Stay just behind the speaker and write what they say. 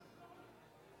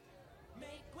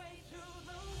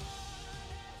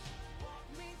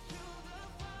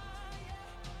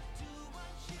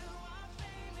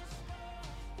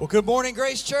Well, good morning,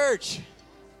 Grace Church.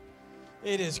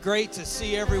 It is great to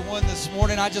see everyone this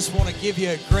morning. I just want to give you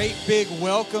a great big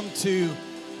welcome to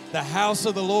the house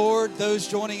of the Lord. Those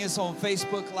joining us on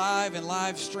Facebook Live and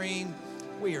live stream,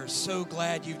 we are so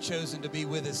glad you've chosen to be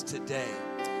with us today.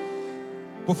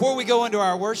 Before we go into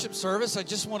our worship service, I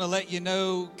just want to let you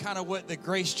know kind of what the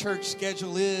Grace Church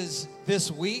schedule is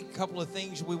this week. A couple of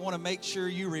things we want to make sure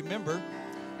you remember.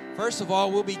 First of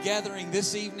all, we'll be gathering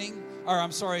this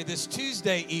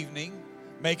Tuesday evening,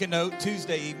 make a note,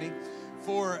 Tuesday evening,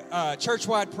 for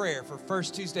church-wide prayer, for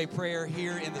First Tuesday prayer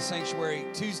here in the sanctuary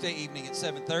Tuesday evening at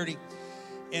 7:30.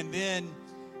 And then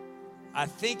I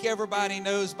think everybody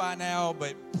knows by now,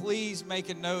 but please make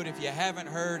a note if you haven't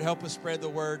heard, help us spread the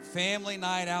word. Family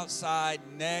night outside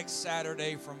next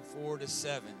Saturday from 4 to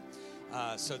 7.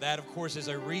 So that, of course, is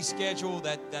a reschedule.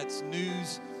 That's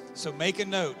news. So make a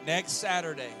note. Next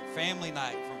Saturday, family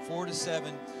night from 4 to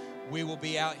 7. We will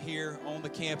be out here on the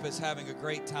campus having a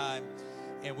great time,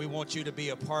 and we want you to be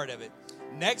a part of it.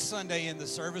 Next Sunday in the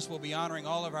service, we'll be honoring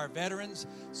all of our veterans,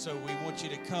 so we want you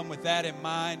to come with that in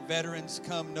mind. Veterans,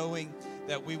 come knowing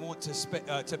that we want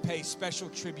to pay special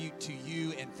tribute to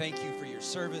you and thank you for your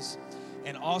service.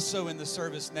 And also in the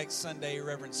service next Sunday,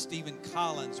 Reverend Stephen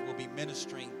Collins will be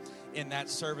ministering in that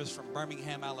service from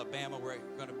Birmingham, Alabama. We're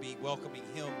going to be welcoming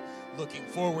him, looking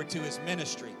forward to his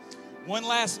ministry. One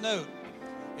last note.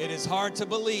 It is hard to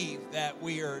believe that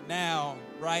we are now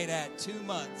right at 2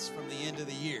 months from the end of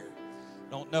the year.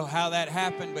 Don't know how that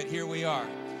happened, but here we are.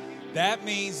 That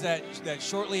means that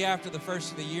shortly after the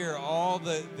first of the year, all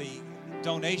the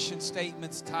donation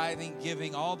statements, tithing,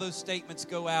 giving, all those statements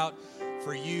go out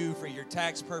for you, for your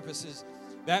tax purposes.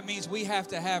 That means we have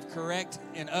to have correct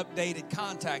and updated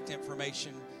contact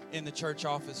information in the church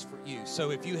office for you.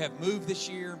 So if you have moved this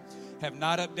year, have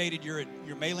not updated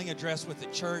your mailing address with the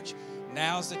church,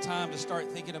 now's the time to start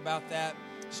thinking about that,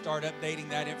 start updating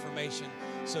that information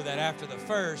so that after the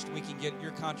first, we can get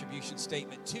your contribution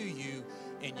statement to you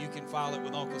and you can file it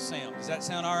with Uncle Sam. Does that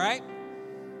sound all right?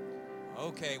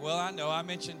 Okay, well, I know I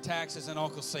mentioned taxes and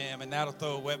Uncle Sam, and that'll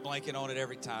throw a wet blanket on it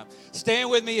every time. Stand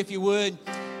with me if you would.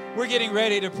 We're getting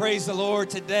ready to praise the Lord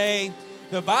today.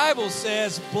 The Bible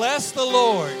says, bless the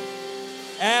Lord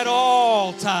at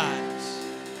all times.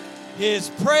 His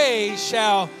praise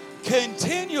shall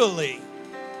continually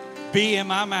be in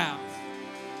my mouth.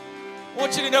 I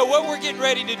want you to know what we're getting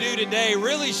ready to do today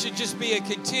really should just be a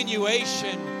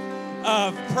continuation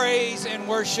of praise and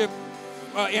worship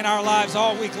in our lives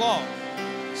all week long.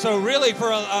 So really for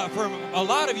a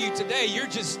lot of you today, you're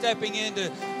just stepping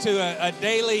into a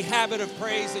daily habit of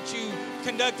praise that you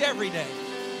conduct every day.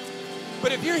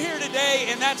 But if you're here today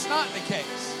and that's not the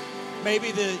case,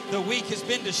 maybe the week has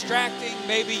been distracting,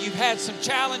 maybe you've had some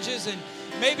challenges, and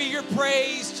maybe your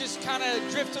praise just kind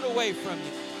of drifted away from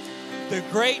you. The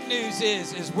great news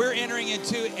is we're entering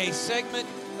into a segment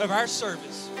of our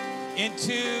service,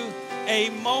 into a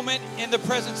moment in the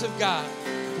presence of God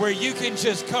where you can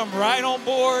just come right on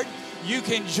board, you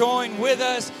can join with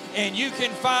us, and you can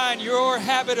find your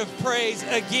habit of praise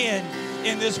again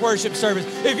in this worship service.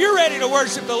 If you're ready to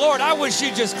worship the Lord, I wish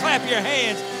you'd just clap your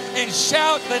hands and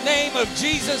shout the name of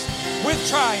Jesus with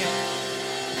triumph.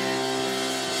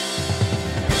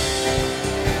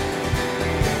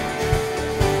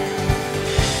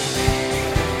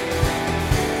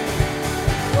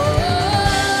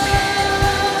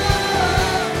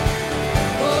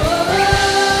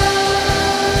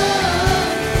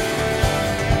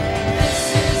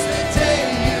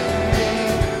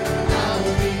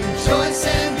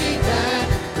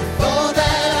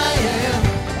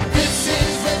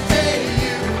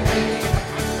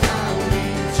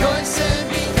 Rejoice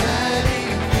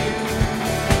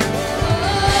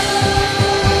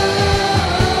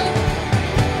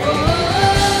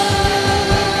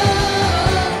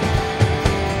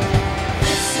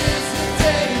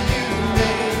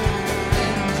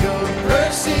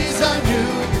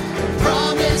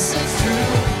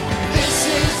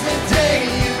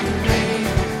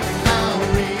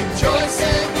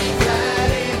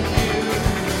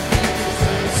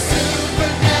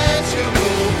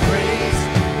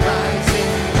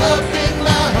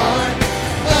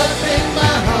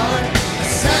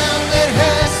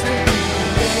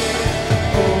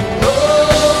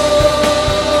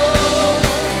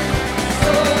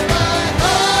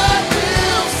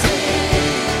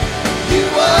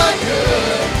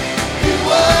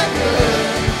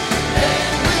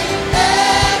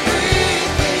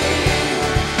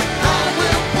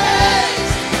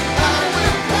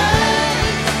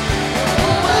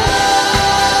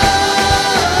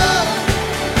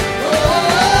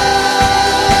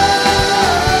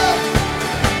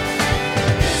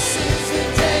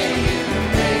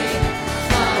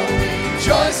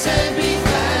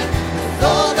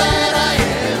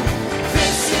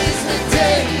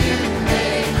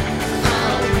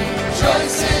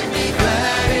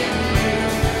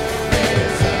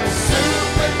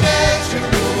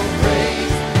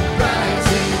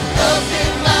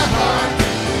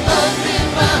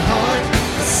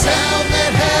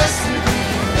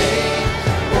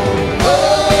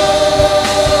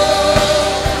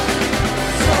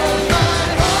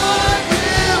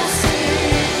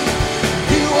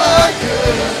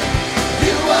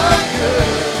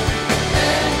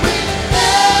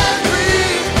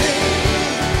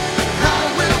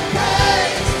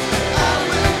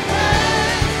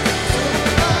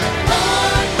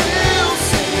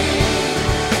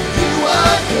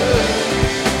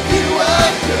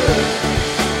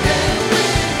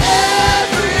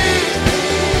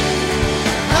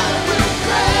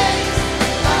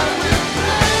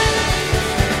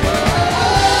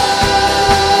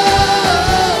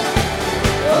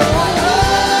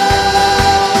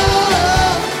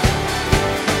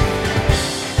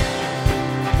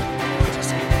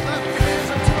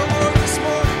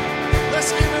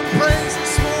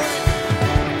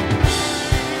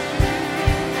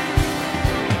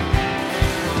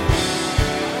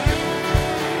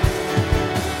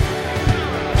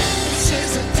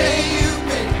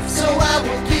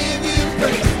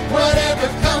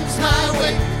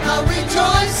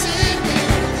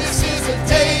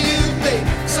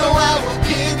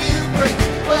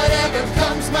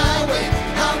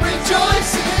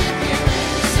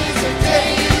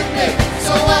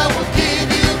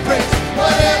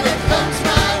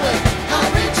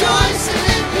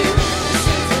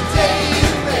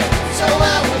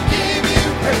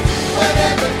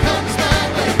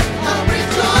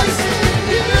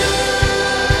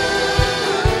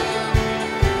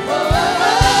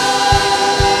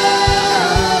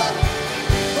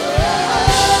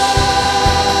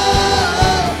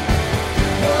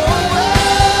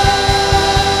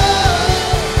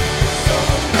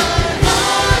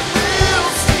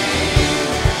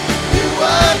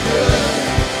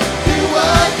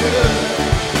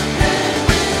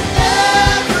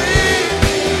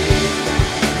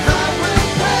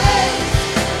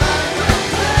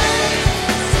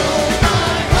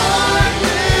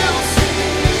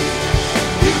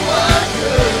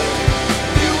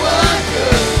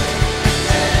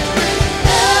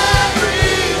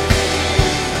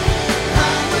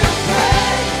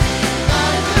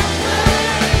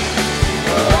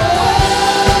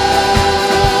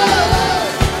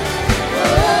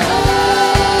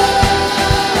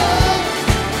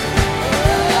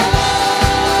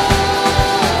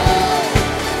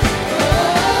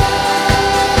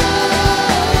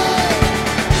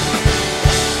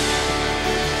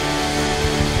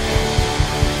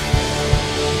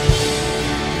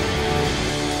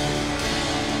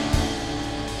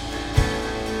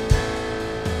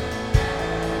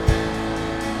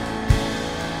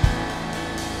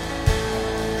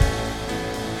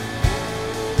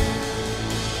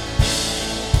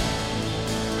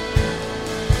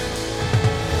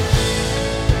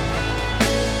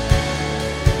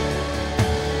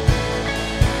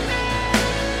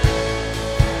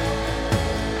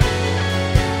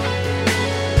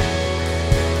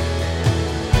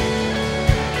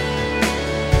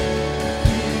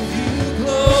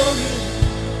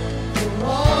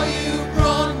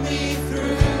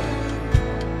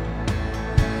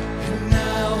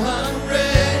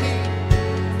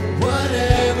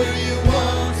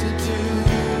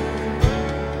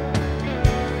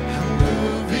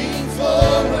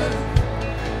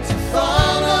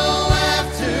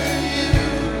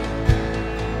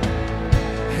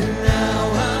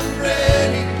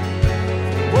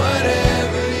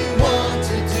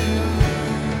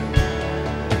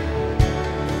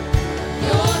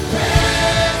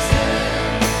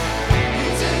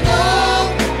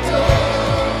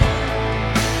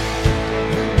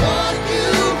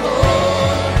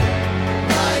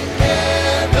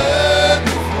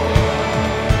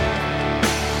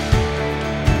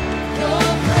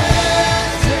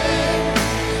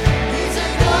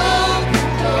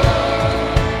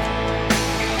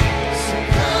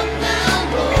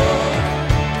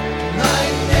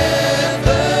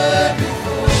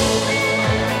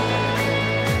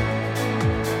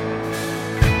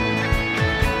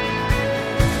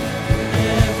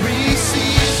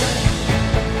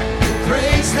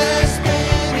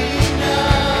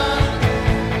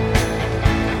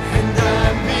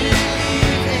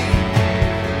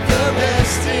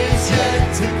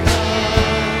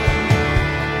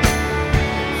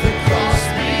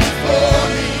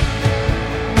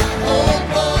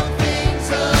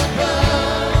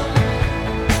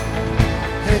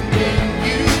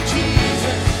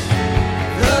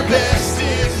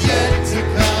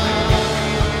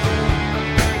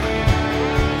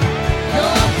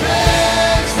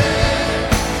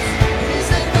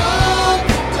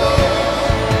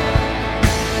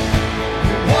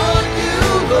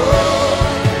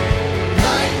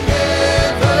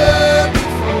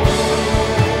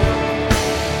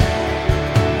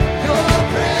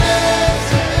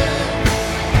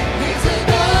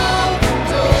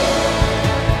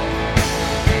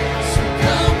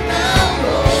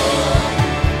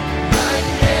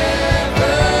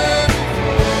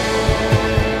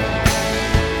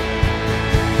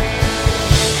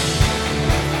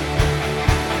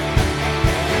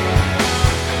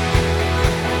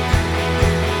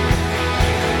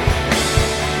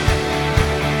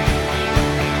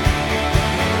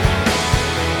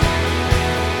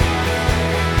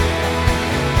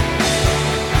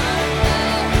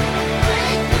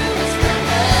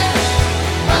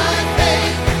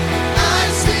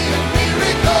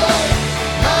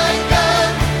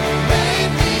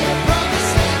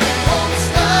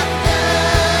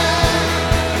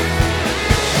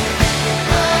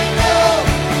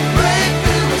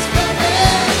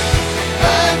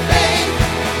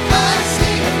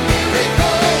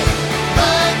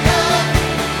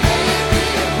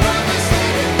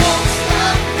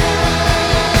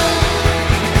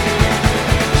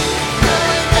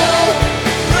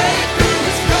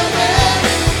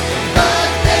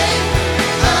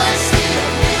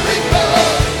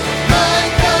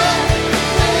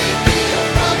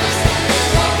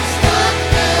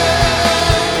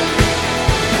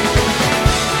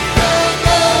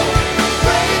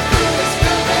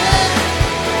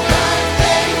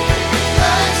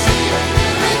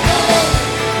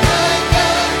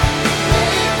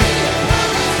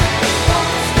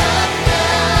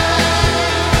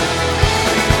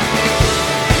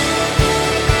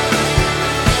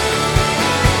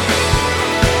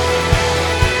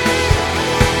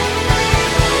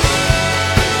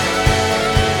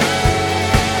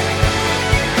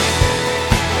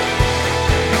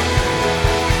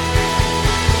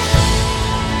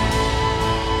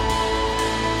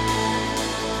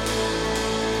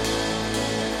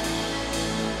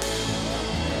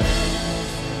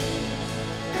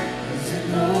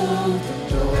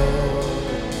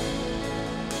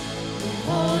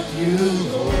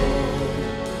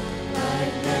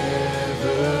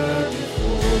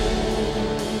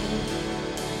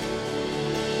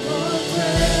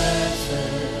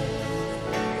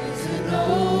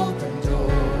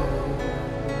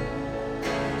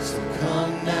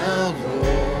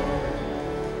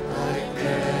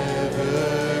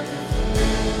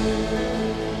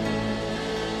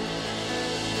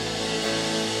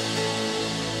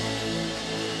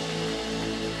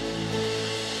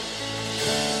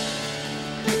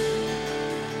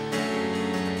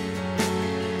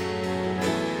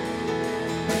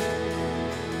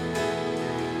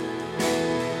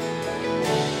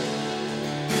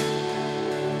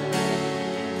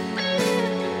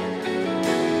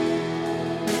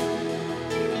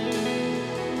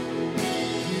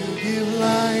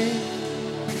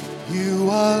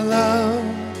are loud.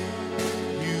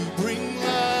 You bring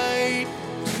light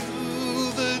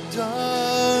to the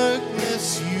darkness.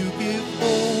 You give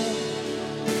hope.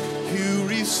 You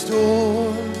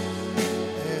restore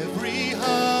every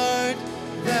heart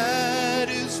that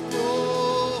is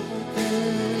broken.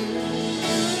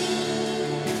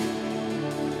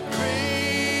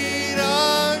 Great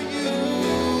are you,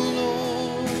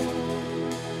 Lord.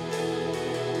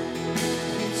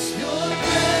 It's your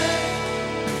breath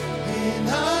in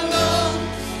our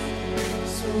lungs,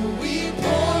 so we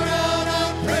pour out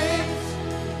our praise,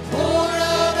 pour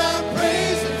out our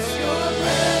praise. It's your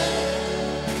breath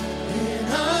in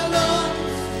our lungs.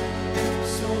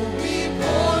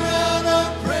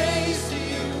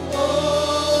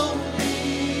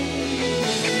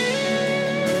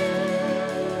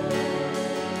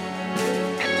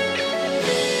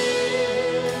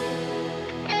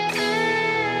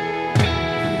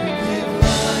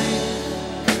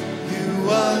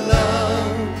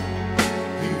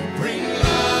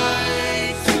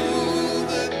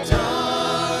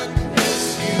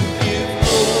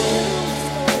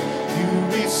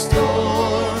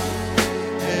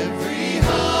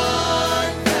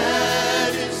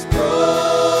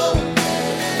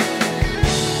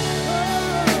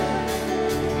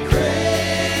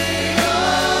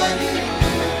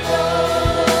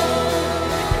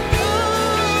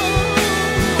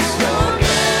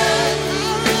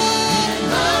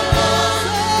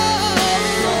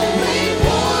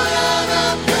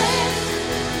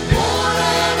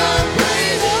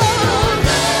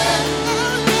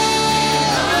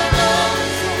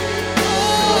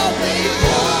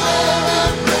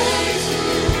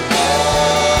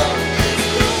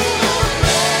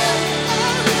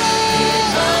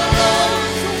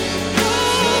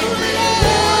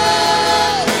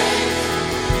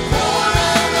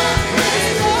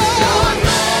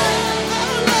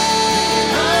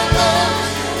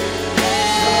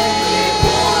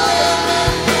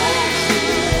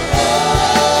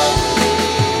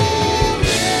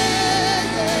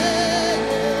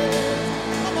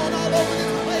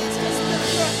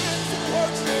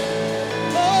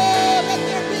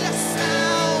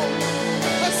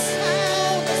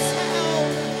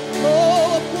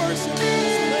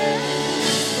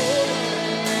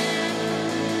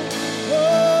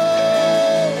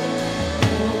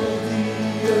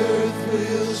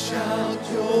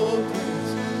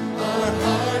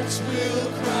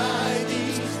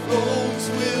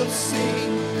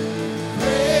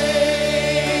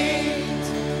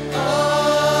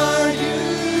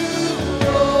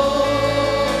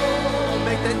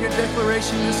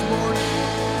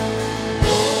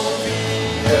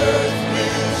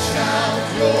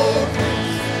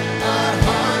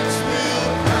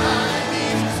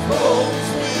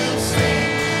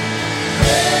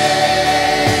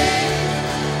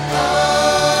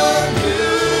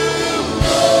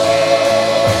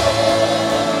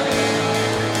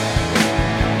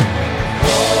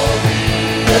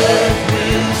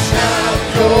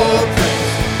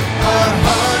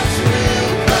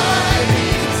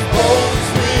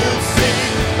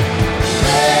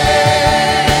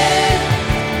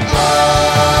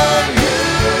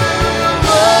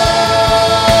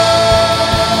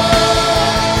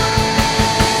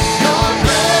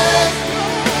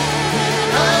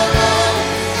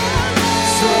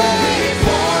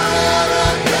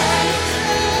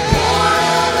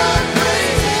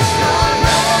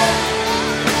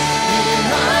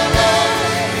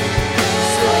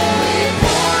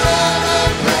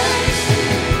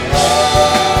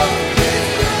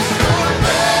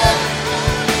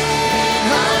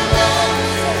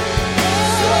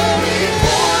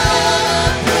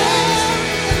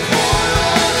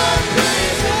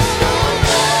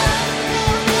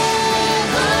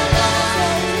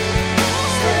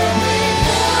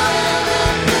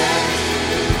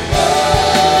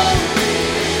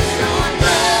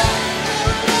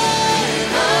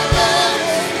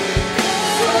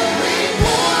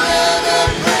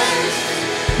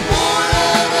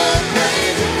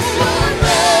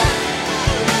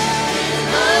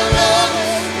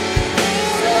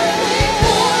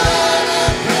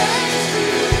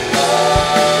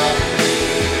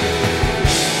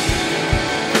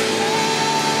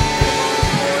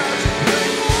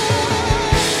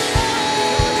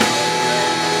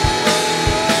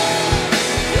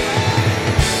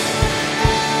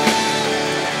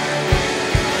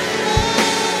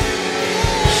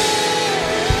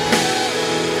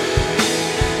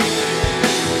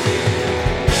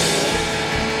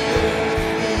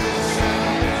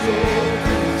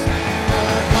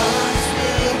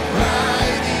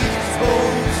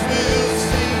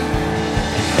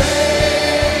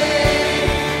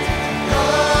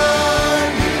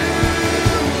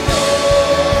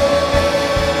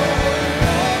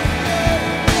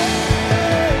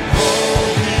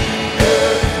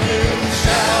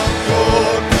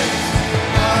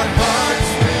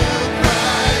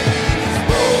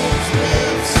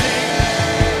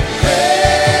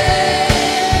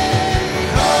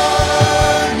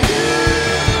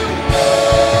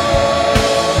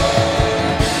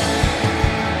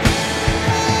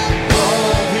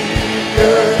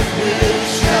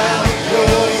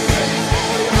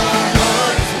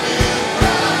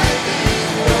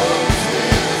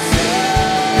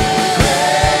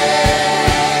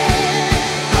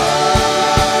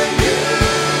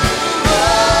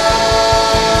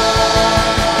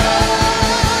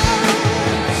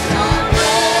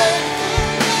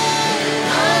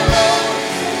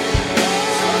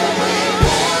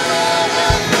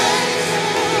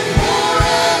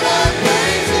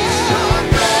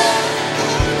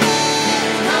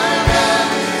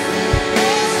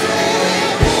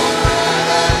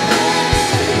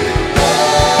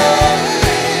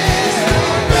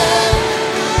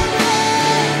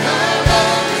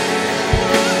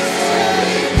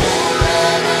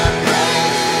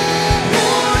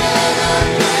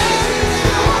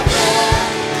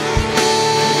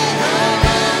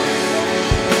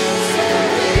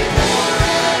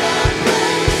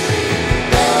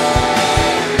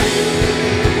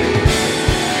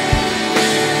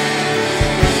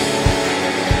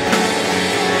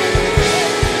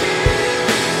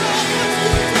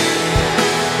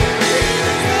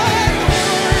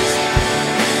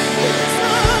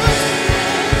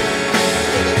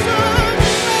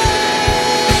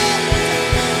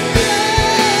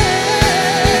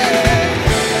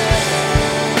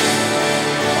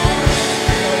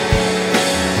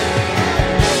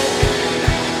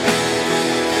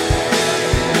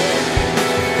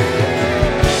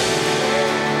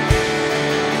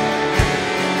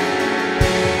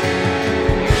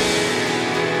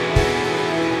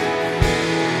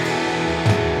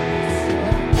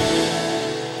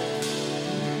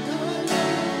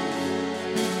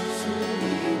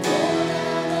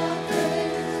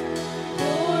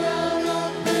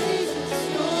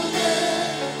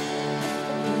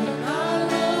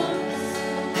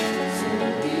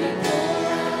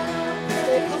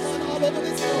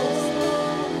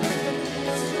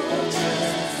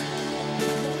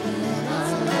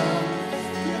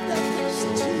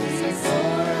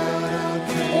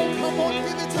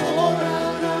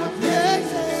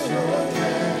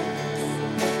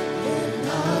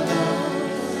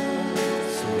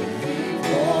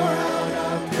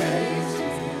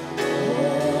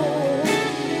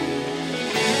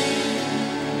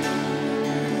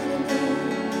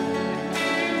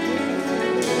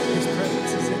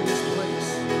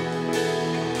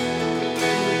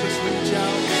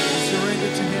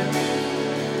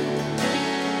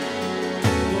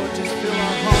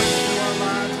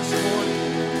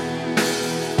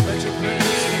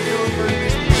 presence be over in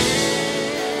this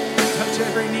place. Touch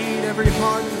every need, every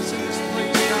heart that's in this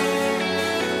place, God.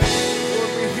 Lord,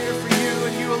 we're here for you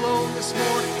and you alone this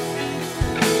morning.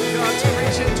 God, to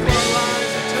reach into our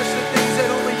lives and touch the things that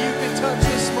only you can touch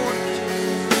this morning.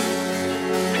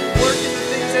 Work in the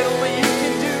things that only you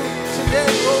can do today,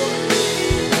 Lord.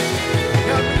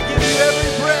 God, we give you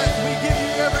every breath. We give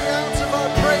you every ounce of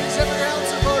our praise, every ounce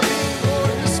of our being,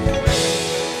 Lord, this morning.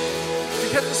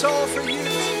 Because it's all for you,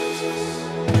 Jesus. Hallelujah.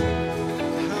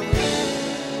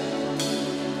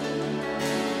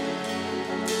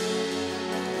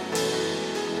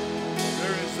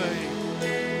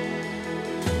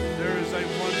 There is a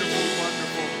wonderful,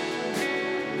 wonderful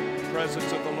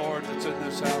presence of the Lord that's in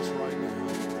this house right now.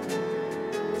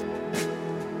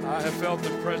 I have felt the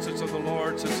presence of the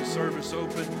Lord since the service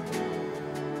opened,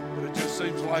 but it just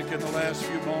seems like in the last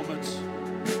few moments,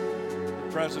 the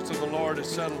presence of the Lord has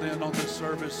settled in on this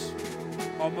service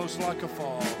almost like a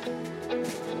fog.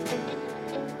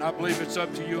 And I believe it's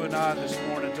up to you and I this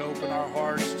morning to open our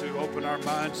hearts, to open our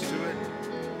minds to it.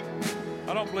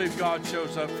 I don't believe God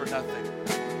shows up for nothing.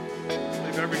 I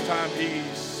believe every time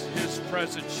His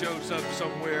presence shows up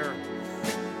somewhere,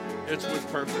 it's with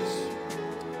purpose.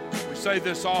 We say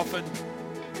this often,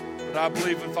 but I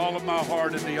believe with all of my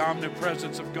heart in the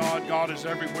omnipresence of God. God is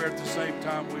everywhere at the same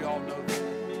time. We all know that.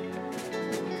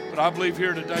 But I believe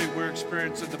here today we're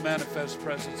experiencing the manifest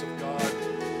presence of God.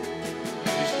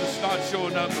 He's just not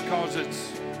showing up because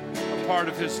it's a part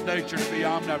of His nature to be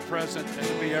omnipresent and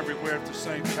to be everywhere at the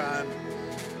same time.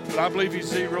 But I believe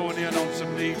He's zeroing in on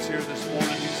some needs here this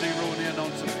morning. He's zeroing in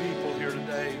on some people here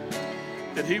today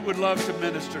that He would love to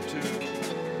minister to,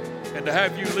 and to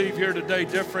have you leave here today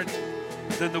different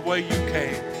than the way you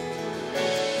came.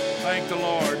 Thank the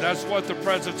Lord. That's what the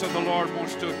presence of the Lord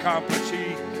wants to accomplish.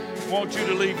 He wants you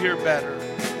to leave here better.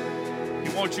 He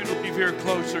wants you to leave here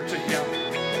closer to Him.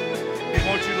 He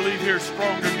wants you to leave here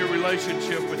stronger in your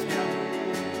relationship with Him.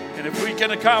 And if we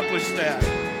can accomplish that,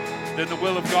 then the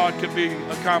will of God can be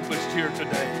accomplished here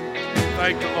today.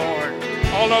 Thank the Lord.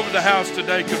 All over the house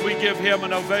today, could we give Him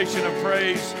an ovation of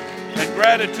praise and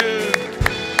gratitude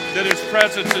that His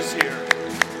presence is here.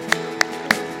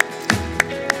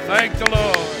 Thank the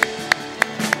Lord.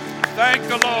 Thank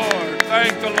the Lord.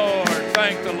 Thank the Lord.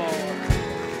 Thank the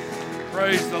Lord.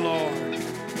 Praise the Lord.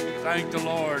 Thank the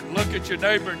Lord. Look at your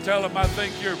neighbor and tell him, I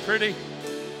think you're pretty.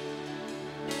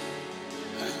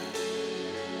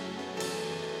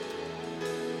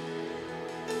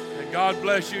 And God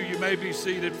bless you. You may be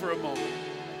seated for a moment.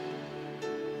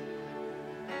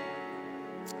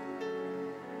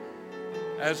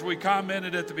 As we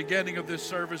commented at the beginning of this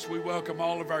service, we welcome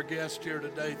all of our guests here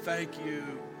today. Thank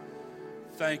you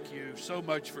so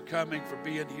much for coming, for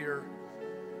being here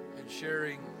and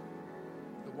sharing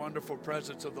the wonderful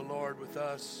presence of the Lord with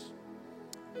us.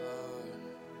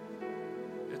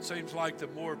 It seems like the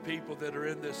more people that are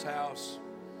in this house,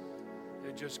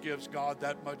 it just gives God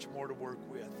that much more to work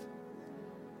with.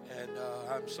 And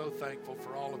I'm so thankful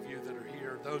for all of you that are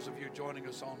here. Those of you joining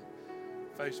us on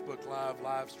Facebook Live,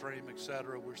 live stream,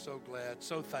 etc. We're so glad,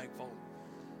 so thankful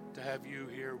to have you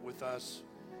here with us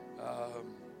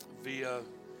via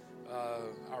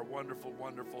our wonderful,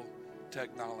 wonderful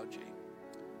technology.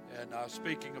 And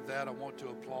speaking of that, I want to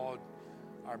applaud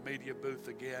our media booth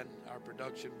again, our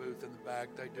production booth in the back.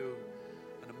 They do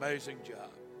an amazing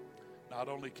job, not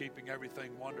only keeping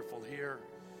everything wonderful here,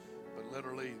 but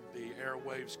literally the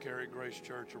airwaves carry Grace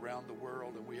Church around the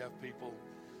world, and we have people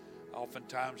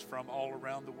oftentimes from all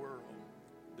around the world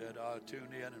that tune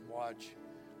in and watch,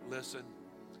 listen,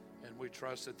 and we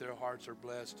trust that their hearts are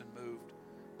blessed and moved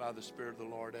by the Spirit of the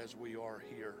Lord as we are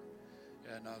here.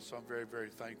 And so I'm very, very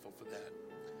thankful for that.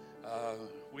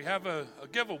 We have a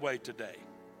giveaway today.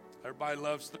 Everybody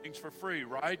loves things for free,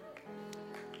 right?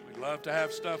 We love to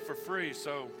have stuff for free,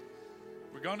 so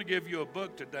we're going to give you a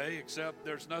book today, except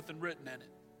there's nothing written in it.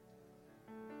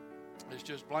 It's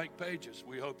just blank pages.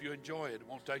 We hope you enjoy it. It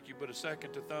won't take you but a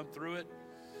second to thumb through it.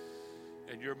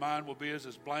 And your mind will be as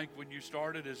blank when you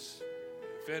started, as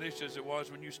finished as it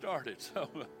was when you started. So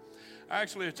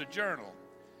actually it's a journal.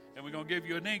 And we're going to give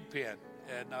you an ink pen.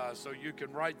 And so you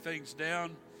can write things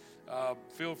down.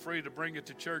 Feel free to bring it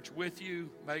to church with you.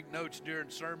 Make notes during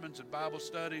sermons and Bible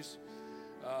studies.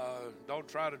 Don't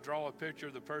try to draw a picture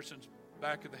of the person's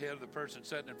back of the head of the person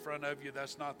sitting in front of you.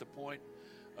 That's not the point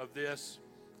of this.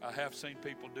 I have seen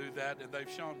people do that, and they've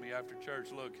shown me after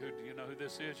church, look, do you know who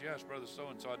this is? Yes, Brother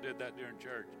So-and-so, I did that during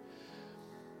church.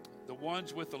 The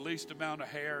ones with the least amount of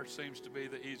hair seems to be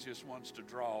the easiest ones to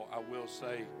draw. I will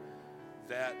say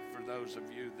that for those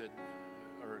of you that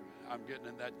are, I'm getting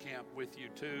in that camp with you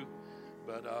too,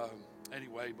 but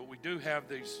anyway, but we do have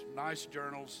these nice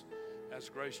journals. Has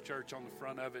Grace Church on the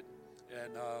front of it,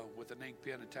 and with an ink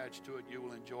pen attached to it. You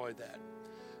will enjoy that.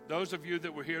 Those of you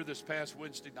that were here this past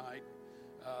Wednesday night,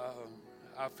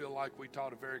 I feel like we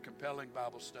taught a very compelling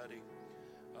Bible study,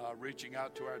 reaching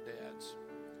out to our dads,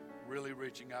 really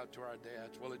reaching out to our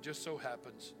dads. Well, it just so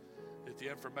happens that the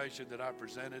information that I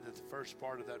presented at the first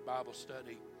part of that Bible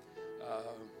study,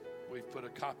 we've put a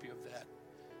copy of that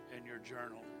in your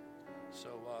journal.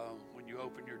 So when you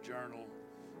open your journal,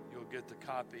 you'll get the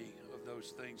copy of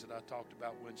those things that I talked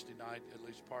about Wednesday night, at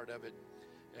least part of it.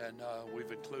 And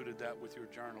we've included that with your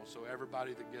journal. So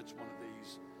everybody that gets one of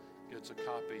these gets a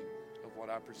copy of what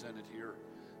I presented here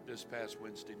this past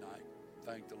Wednesday night.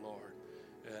 Thank the Lord.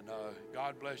 And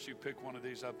God bless you. Pick one of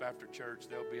these up after church.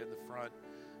 They'll be in the front.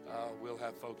 We'll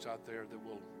have folks out there that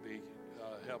will be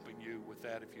helping you with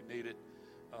that if you need it.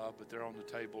 But they're on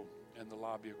the table in the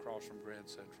lobby across from Grand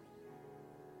Central.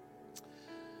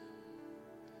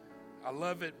 I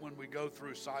love it when we go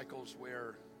through cycles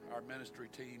where our ministry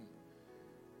team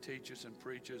teaches and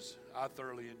preaches. I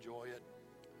thoroughly enjoy it.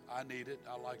 I need it.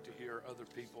 I like to hear other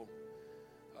people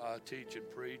teach and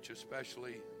preach,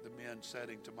 especially the men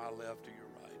sitting to my left or your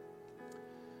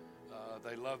right.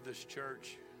 They love this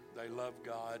church. They love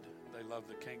God. They love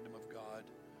the kingdom of God.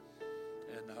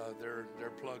 And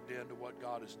they're plugged into what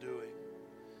God is doing.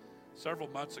 Several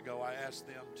months ago, I asked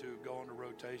them to go on a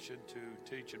rotation to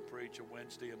teach and preach a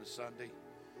Wednesday and a Sunday.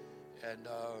 And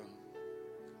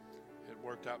it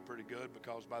worked out pretty good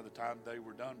because by the time they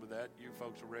were done with that, you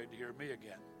folks were ready to hear me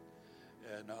again.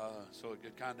 And so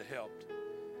it kind of helped.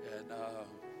 And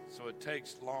so it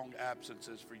takes long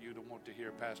absences for you to want to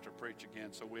hear Pastor preach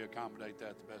again, so we accommodate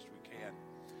that the best we can.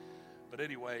 But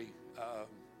anyway,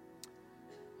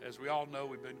 as we all know,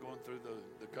 we've been going through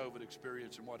the COVID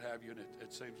experience and what have you, and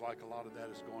it seems like a lot of that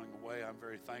is going away. I'm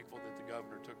very thankful that the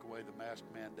governor took away the mask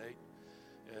mandate,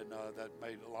 and that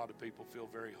made a lot of people feel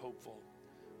very hopeful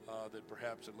that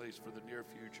perhaps, at least for the near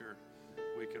future,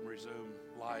 we can resume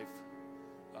life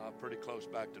pretty close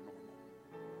back to normal.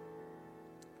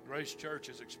 Grace Church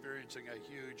is experiencing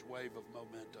a huge wave of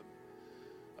momentum.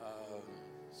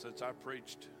 Since I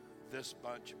preached this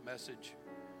bunch message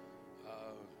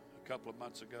a couple of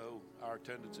months ago, our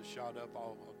attendance has shot up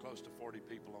close to 40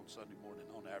 people on Sunday morning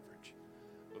on average,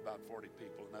 about 40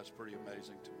 people, and that's pretty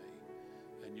amazing to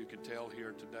me. And you can tell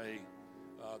here today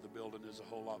the building is a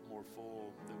whole lot more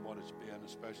full than what it's been,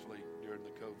 especially during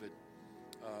the COVID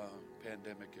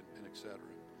pandemic and et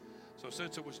cetera. So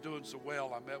since it was doing so well,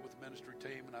 I met with the ministry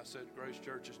team and I said, Grace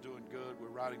Church is doing good.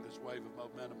 We're riding this wave of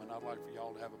momentum, and I'd like for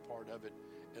y'all to have a part of it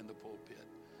in the pulpit.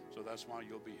 So that's why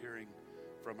you'll be hearing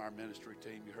from our ministry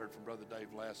team. You heard from Brother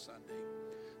Dave last Sunday.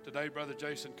 Today, Brother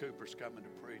Jason Cooper's coming to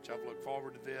preach. I've looked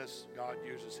forward to this. God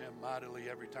uses him mightily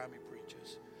every time he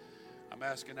preaches. I'm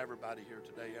asking everybody here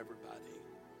today, everybody,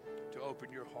 to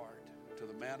open your heart to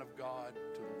the man of God,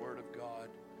 to the Word of God,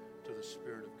 to the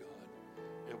Spirit of God.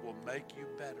 It will make you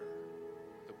better.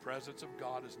 The presence of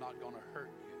God is not going to hurt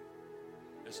you.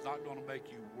 It's not going to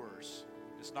make you worse.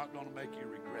 It's not going to make you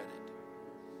regret it.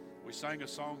 We sang a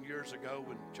song years ago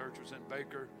when church was in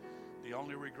Baker. The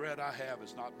only regret I have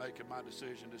is not making my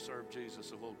decision to serve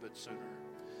Jesus a little bit sooner.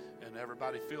 And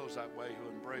everybody feels that way who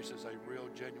embraces a real,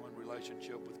 genuine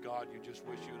relationship with God. You just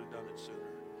wish you'd have done it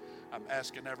sooner. I'm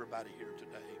asking everybody here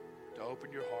today to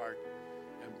open your heart,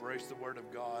 embrace the Word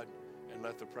of God, and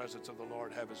let the presence of the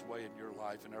Lord have His way in your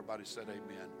life. And everybody said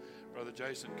amen. Brother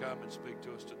Jason, come and speak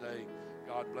to us today.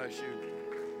 God bless you.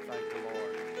 Thank the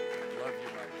Lord. Love you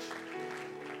much.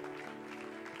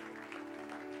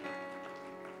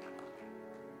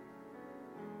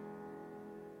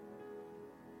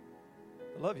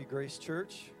 I love you, Grace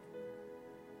Church.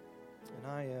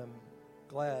 And I am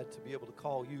glad to be able to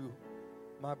call you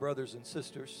my brothers and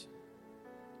sisters,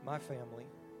 my family.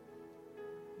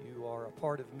 You are a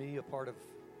part of me, a part of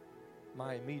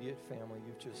my immediate family.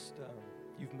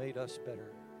 You've made us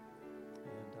better.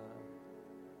 And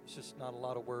it's just not a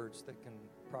lot of words that can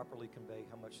properly convey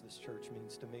how much this church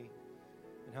means to me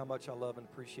and how much I love and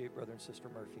appreciate Brother and Sister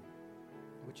Murphy.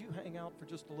 Would you hang out for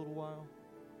just a little while?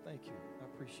 Thank you. I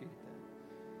appreciate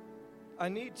that. I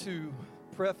need to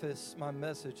preface my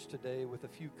message today with a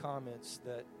few comments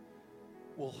that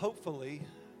will hopefully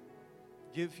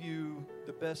give you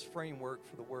the best framework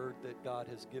for the word that God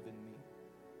has given me.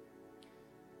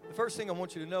 The first thing I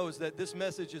want you to know is that this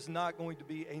message is not going to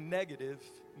be a negative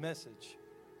message.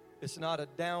 It's not a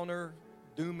downer,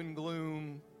 doom and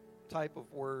gloom type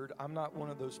of word. I'm not one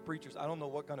of those preachers. I don't know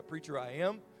what kind of preacher I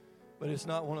am, but it's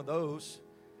not one of those.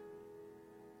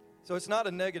 So it's not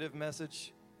a negative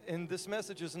message. And this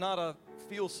message is not a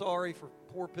feel sorry for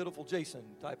poor, pitiful Jason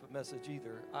type of message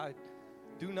either. I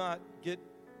do not get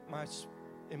my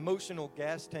emotional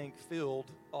gas tank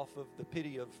filled off of the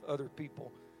pity of other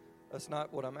people. That's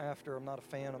not what I'm after. I'm not a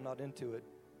fan. I'm not into it.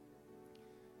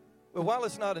 But while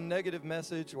it's not a negative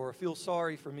message or a feel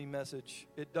sorry for me message,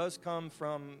 it does come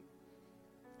from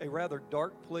a rather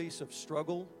dark place of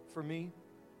struggle for me.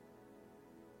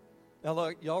 Now,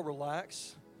 look, y'all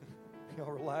relax.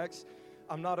 Y'all relax.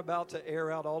 I'm not about to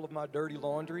air out all of my dirty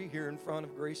laundry here in front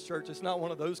of Grace Church. It's not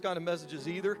one of those kind of messages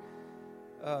either.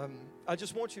 I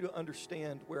just want you to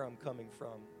understand where I'm coming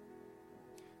from.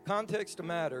 Context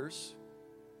matters,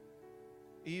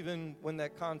 even when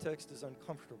that context is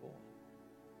uncomfortable.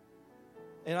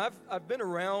 And I've been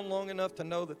around long enough to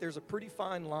know that there's a pretty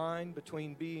fine line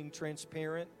between being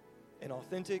transparent and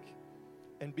authentic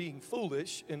and being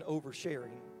foolish and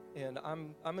oversharing. And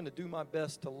I'm going to do my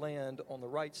best to land on the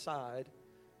right side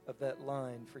of that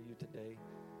line for you today.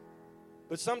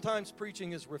 But sometimes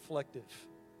preaching is reflective.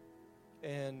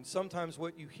 And sometimes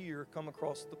what you hear come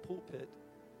across the pulpit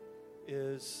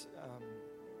is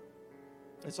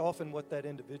it's often what that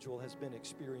individual has been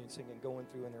experiencing and going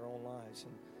through in their own lives.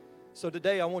 And so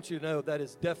today I want you to know that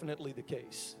is definitely the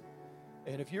case.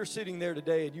 And if you're sitting there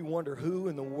today and you wonder who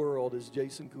in the world is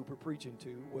Jason Cooper preaching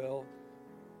to, well,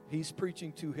 he's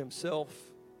preaching to himself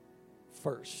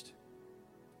first.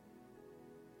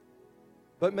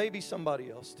 But maybe somebody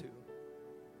else too.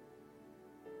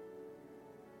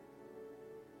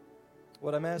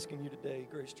 What I'm asking you today,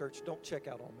 Grace Church, don't check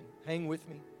out on me. Hang with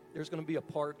me. There's going to be a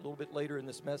part a little bit later in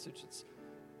this message that's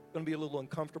going to be a little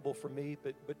uncomfortable for me,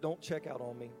 but don't check out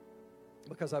on me.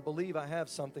 Because I believe I have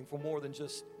something for more than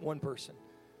just one person.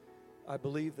 I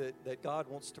believe that God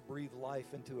wants to breathe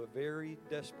life into a very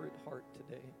desperate heart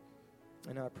today.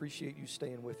 And I appreciate you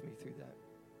staying with me through that.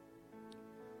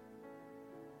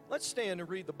 Let's stand and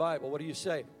read the Bible. What do you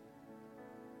say?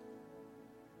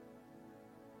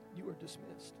 You are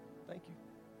dismissed. Thank you.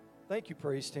 Thank you,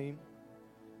 praise team.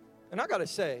 And I got to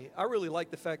say, I really like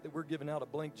the fact that we're giving out a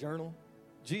blank journal.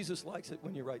 Jesus likes it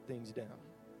when you write things down.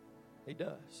 He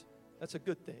does. That's a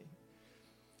good thing.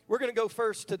 We're going to go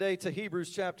first today to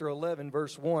Hebrews chapter 11,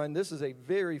 verse 1. This is a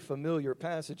very familiar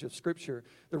passage of Scripture.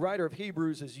 The writer of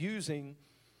Hebrews is using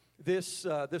this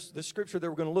Scripture that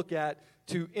we're going to look at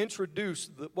to introduce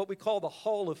what we call the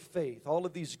Hall of Faith, all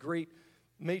of these great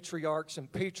matriarchs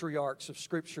and patriarchs of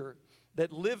Scripture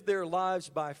that lived their lives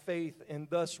by faith and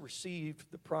thus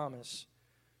received the promise.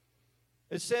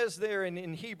 It says there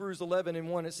in Hebrews 11 and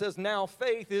 1, it says, "Now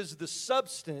faith is the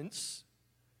substance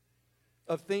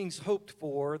of things hoped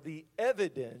for, the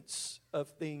evidence of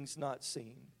things not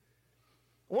seen."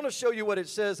 I want to show you what it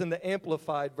says in the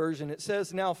Amplified Version. It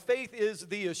says, "Now faith is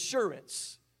the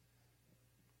assurance,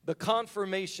 the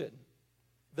confirmation,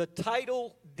 the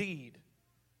title deed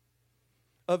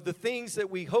of the things that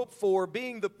we hope for,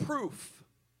 being the proof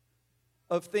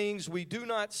of things we do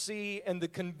not see and the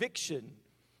conviction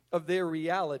of their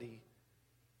reality.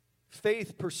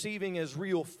 Faith perceiving as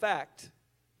real fact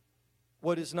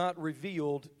what is not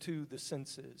revealed to the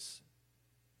senses."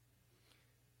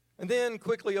 And then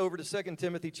quickly over to 2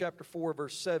 Timothy chapter 4,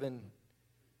 verse 7.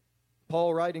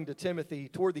 Paul, writing to Timothy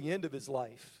toward the end of his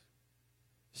life,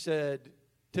 said,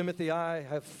 "Timothy, I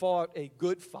have fought a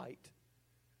good fight.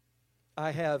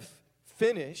 I have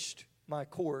finished my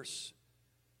course.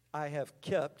 I have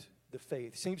kept the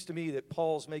faith." Seems to me that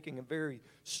Paul's making a very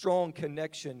strong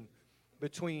connection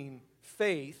between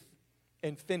faith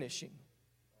and finishing.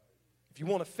 If you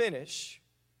want to finish,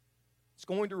 it's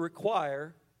going to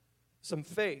require some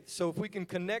faith. So if we can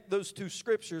connect those two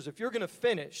scriptures, if you're going to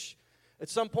finish, at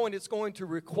some point it's going to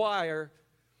require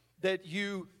that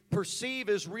you perceive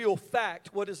as real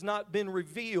fact what has not been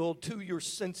revealed to your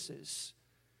senses.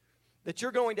 That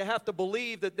you're going to have to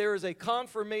believe that there is a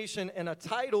confirmation and a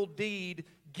title deed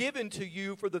given to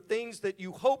you for the things that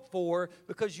you hope for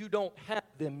because you don't have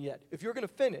them yet. If you're going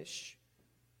to finish,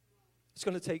 it's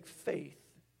going to take faith.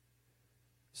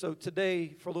 So today,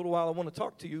 for a little while, I want to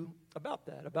talk to you about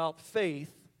that, about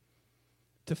faith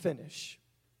to finish.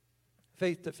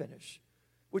 Faith to finish.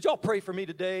 Would y'all pray for me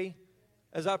today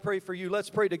as I pray for you? Let's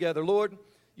pray together. Lord,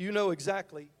 you know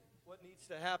exactly what needs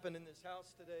to happen in this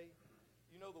house today.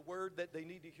 You know the word that they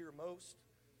need to hear most.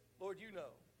 Lord, you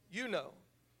know,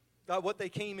 God, what they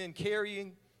came in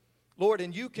carrying. Lord,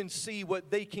 and you can see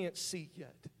what they can't see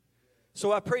yet.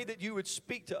 So I pray that you would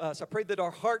speak to us. I pray that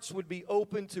our hearts would be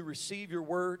open to receive your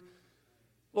word.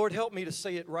 Lord, help me to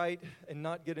say it right and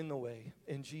not get in the way.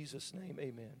 In Jesus' name,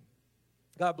 amen.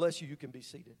 God bless you. You can be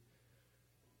seated.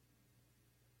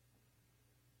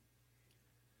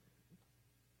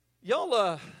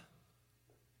 Y'all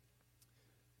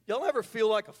Y'all ever feel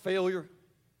like a failure?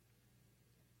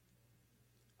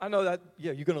 I know that,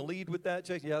 yeah, you're going to lead with that,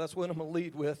 Jake? Yeah, that's what I'm going to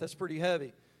lead with. That's pretty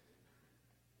heavy.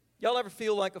 Y'all ever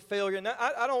feel like a failure? And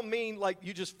I don't mean like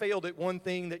you just failed at one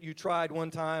thing that you tried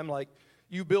one time, like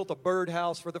you built a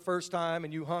birdhouse for the first time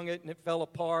and you hung it and it fell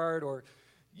apart, or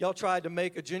y'all tried to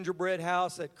make a gingerbread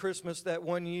house at Christmas that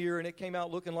one year and it came out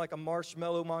looking like a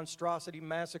marshmallow monstrosity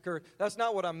massacre. That's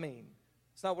not what I mean.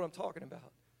 It's not what I'm talking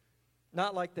about.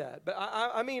 Not like that. But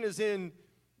I mean as in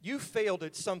you failed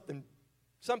at something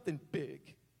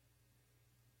big.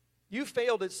 You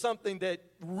failed at something that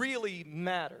really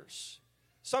matters.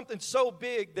 Something so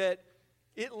big that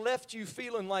it left you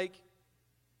feeling like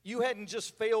you hadn't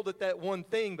just failed at that one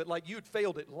thing, but like you'd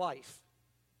failed at life.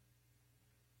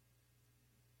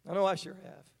 I know I sure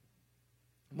have.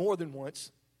 More than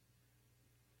once.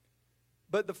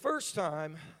 But the first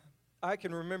time I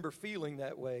can remember feeling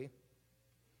that way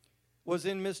was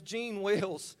in Miss Jean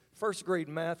Wales' first grade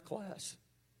math class.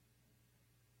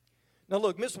 Now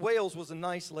look, Miss Wales was a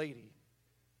nice lady.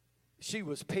 She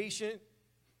was patient.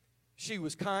 She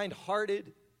was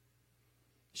kind-hearted.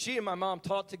 She and my mom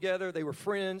taught together. They were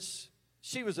friends.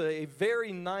 She was a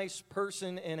very nice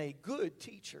person and a good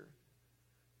teacher.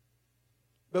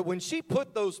 But when she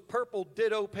put those purple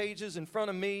ditto pages in front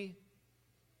of me,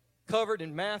 covered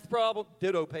in math problem,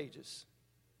 ditto pages.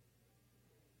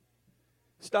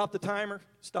 Stop the timer.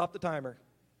 Stop the timer.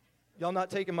 Y'all not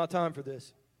taking my time for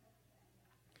this.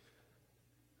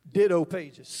 Ditto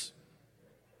pages.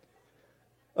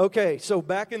 Okay, so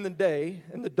back in the day,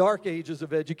 in the dark ages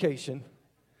of education,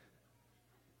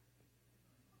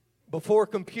 before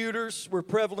computers were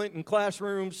prevalent in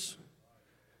classrooms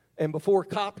and before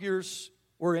copiers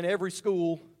were in every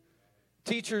school,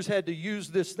 teachers had to use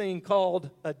this thing called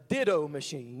a ditto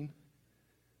machine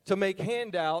to make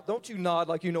handout. Don't you nod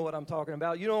like you know what I'm talking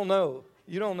about. You don't know.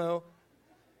 You don't know.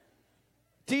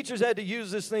 Teachers had to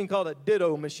use this thing called a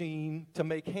ditto machine to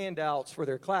make handouts for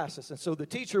their classes. And so the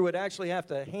teacher would actually have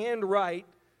to handwrite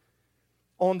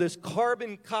on this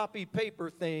carbon copy paper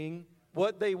thing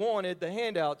what they wanted the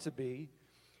handout to be.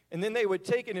 And then they would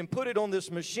take it and put it on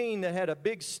this machine that had a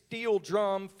big steel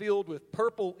drum filled with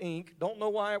purple ink. Don't know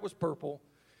why it was purple.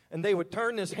 And they would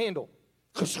turn this handle,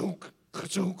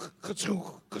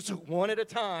 one at a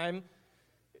time,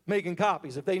 making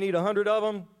copies. If they need 100 of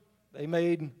them, they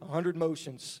made 100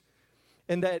 motions.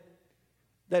 And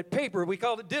that paper, we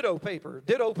called it ditto paper,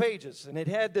 ditto pages. And it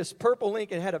had this purple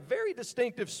ink. It had a very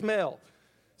distinctive smell.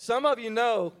 Some of you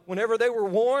know, whenever they were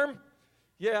warm,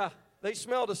 yeah, they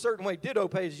smelled a certain way. Ditto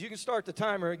pages. You can start the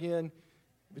timer again.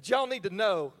 But y'all need to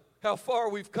know how far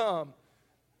we've come.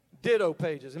 Ditto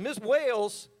pages. And Miss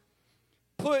Wales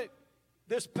put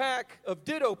this pack of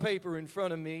ditto paper in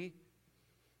front of me.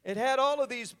 It had all of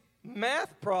these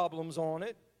math problems on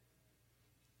it.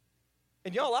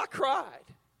 And y'all, I cried.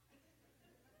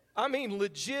 I mean,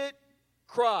 legit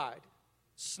cried.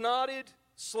 Snotted,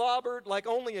 slobbered like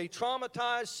only a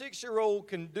traumatized 6-year-old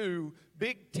can do.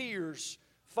 Big tears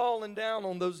falling down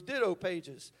on those ditto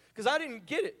pages. Because I didn't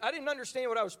get it. I didn't understand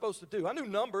what I was supposed to do. I knew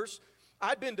numbers.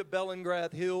 I'd been to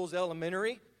Bellingrath Hills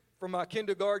Elementary for my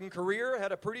kindergarten career.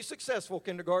 Had a pretty successful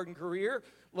kindergarten career.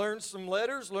 Learned some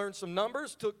letters, learned some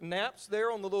numbers, took naps there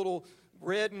on the little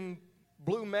red and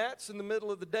blue mats in the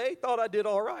middle of the day. Thought I did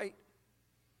all right.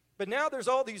 But now there's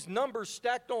all these numbers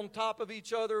stacked on top of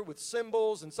each other with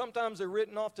symbols, and sometimes they're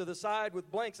written off to the side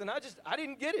with blanks, and I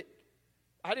didn't get it.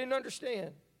 I didn't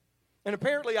understand. And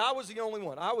apparently I was the only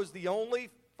one. I was the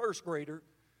only first grader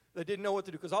that didn't know what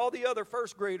to do, because all the other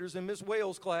first graders in Miss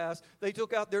Wales' class, they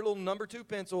took out their little number 2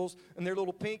 pencils and their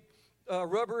little pink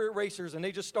rubber erasers, and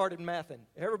they just started mathing.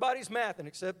 Everybody's mathing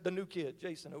except the new kid,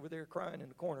 Jason, over there crying in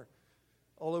the corner,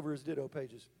 all over his ditto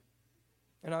pages.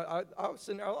 And I was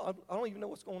sitting there, I don't even know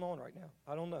what's going on right now.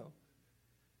 I don't know.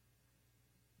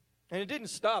 And it didn't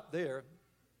stop there,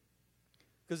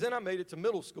 because then I made it to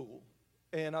middle school,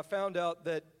 and I found out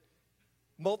that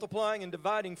multiplying and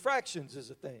dividing fractions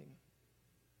is a thing.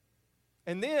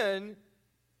 And then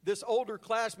this older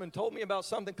classman told me about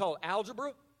something called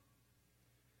algebra.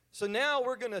 So now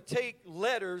we're going to take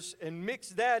letters and mix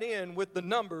that in with the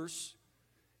numbers.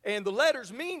 And the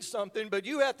letters mean something, but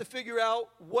you have to figure out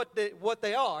what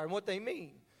they are and what they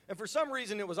mean. And for some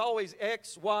reason, it was always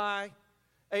X, Y,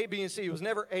 A, B, and C. It was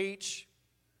never H.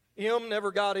 M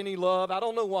never got any love. I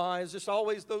don't know why. It's just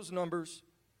always those numbers.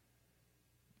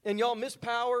 And y'all, Miss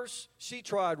Powers, she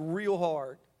tried real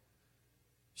hard.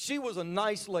 She was a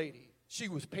nice lady. She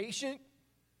was patient.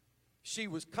 She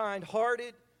was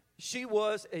kind-hearted. She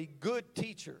was a good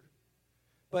teacher.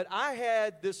 But I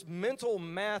had this mental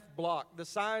math block the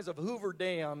size of Hoover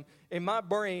Dam in my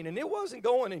brain, and it wasn't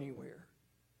going anywhere.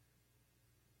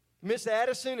 Miss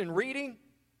Addison in reading,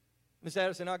 Miss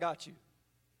Addison, I got you.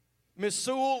 Miss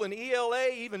Sewell in ELA,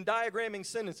 even diagramming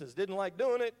sentences, didn't like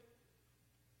doing it,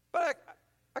 but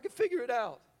I could figure it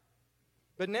out.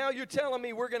 But now you're telling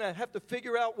me we're going to have to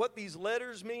figure out what these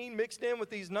letters mean mixed in with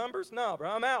these numbers? No, bro,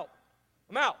 I'm out.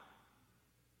 I'm out.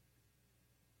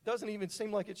 Doesn't even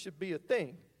seem like it should be a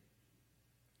thing.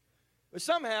 But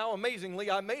somehow,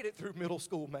 amazingly, I made it through middle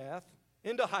school math,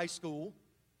 into high school.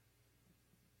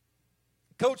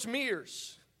 Coach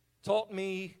Mears taught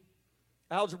me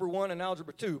Algebra 1 and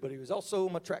Algebra 2, but he was also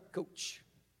my track coach.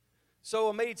 So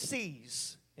I made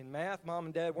C's in math. Mom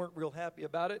and Dad weren't real happy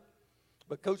about it,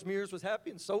 but Coach Mears was happy,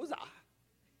 and so was I.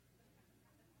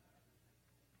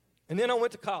 And then I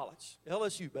went to college,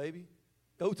 LSU, baby.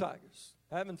 Go Tigers.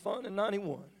 Having fun in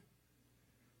 91.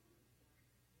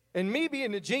 And me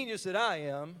being the genius that I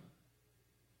am,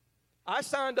 I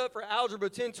signed up for Algebra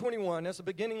 1021. That's a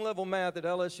beginning level math at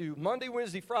LSU. Monday,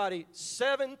 Wednesday, Friday,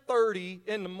 7:30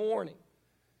 in the morning.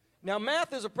 Now,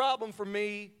 math is a problem for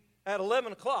me at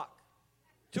 11 o'clock,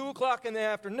 2 o'clock in the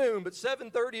afternoon, but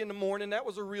 7:30 in the morning, that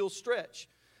was a real stretch.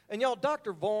 And y'all,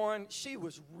 Dr. Vaughn, she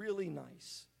was really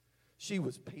nice. She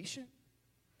was patient.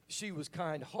 She was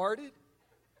kind-hearted.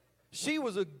 She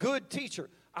was a good teacher.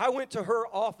 I went to her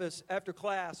office after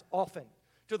class often,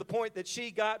 to the point that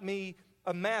she got me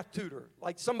a math tutor,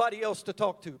 like somebody else to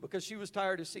talk to, because she was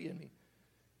tired of seeing me.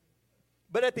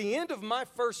 But at the end of my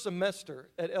first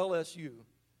semester at LSU,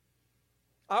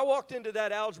 I walked into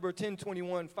that Algebra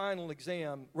 1021 final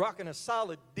exam rocking a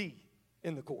solid D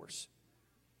in the course.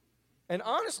 And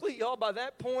honestly, y'all, by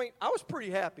that point, I was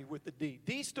pretty happy with the D.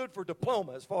 D stood for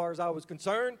diploma as far as I was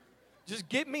concerned. Just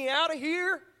get me out of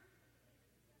here.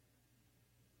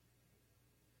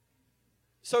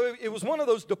 So it was one of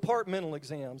those departmental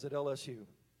exams at LSU.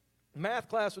 Math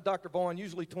class with Dr. Vaughn,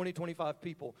 usually 20, 25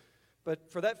 people.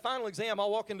 But for that final exam, I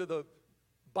walk into the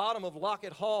bottom of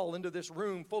Lockett Hall into this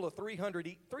room full of 300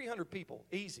 people,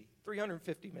 easy,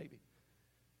 350 maybe.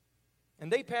 And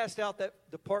they passed out that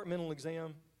departmental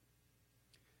exam.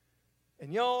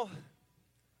 And y'all,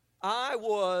 I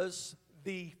was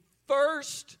the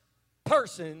first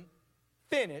person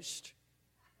finished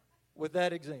with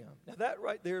that exam. Now that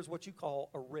right there is what you call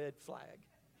a red flag.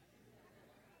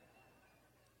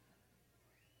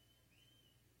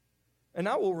 And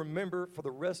I will remember for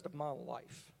the rest of my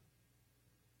life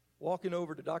walking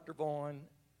over to Dr. Vaughn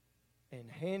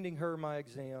and handing her my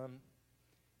exam,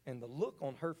 and the look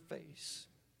on her face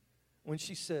when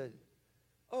she said,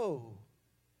 "Oh,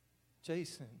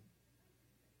 Jason,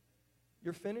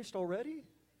 you're finished already?"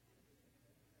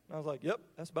 And I was like, "Yep,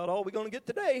 that's about all we're going to get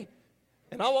today."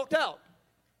 And I walked out.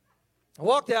 I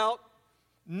walked out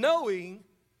knowing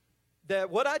that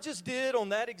what I just did on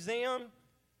that exam,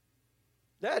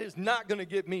 that is not going to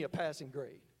get me a passing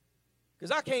grade.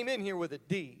 Because I came in here with a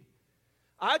D.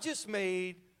 I just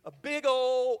made a big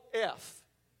old F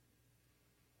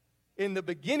in the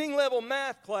beginning level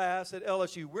math class at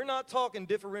LSU. We're not talking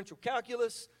differential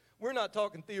calculus. We're not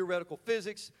talking theoretical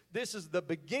physics. This is the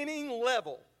beginning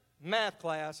level math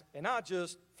class, and I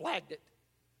just flagged it.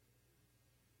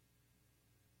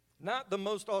 Not the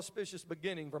most auspicious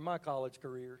beginning for my college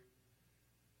career.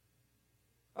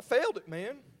 I failed it,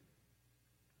 man.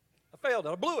 I failed it.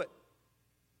 I blew it.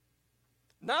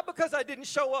 Not because I didn't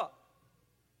show up.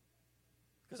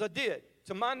 Because I did.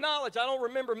 To my knowledge, I don't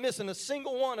remember missing a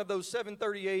single one of those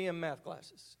 7:30 a.m. math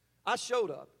classes. I showed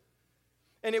up.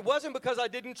 And it wasn't because I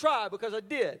didn't try, because I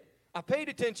did. I paid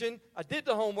attention. I did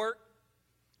the homework.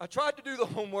 I tried to do the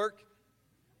homework.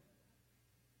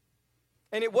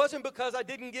 And it wasn't because I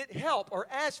didn't get help or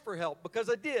ask for help, because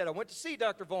I did. I went to see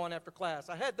Dr. Vaughn after class.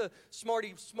 I had the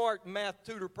smart math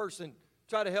tutor person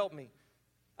try to help me.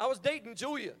 I was dating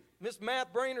Julia, Miss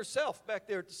Math Brain herself, back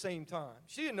there at the same time.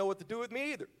 She didn't know what to do with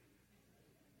me either.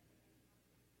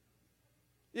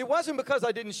 It wasn't because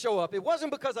I didn't show up. It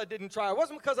wasn't because I didn't try. It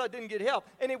wasn't because I didn't get help.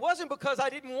 And it wasn't because I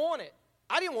didn't want it.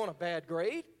 I didn't want a bad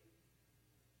grade.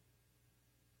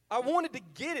 I wanted to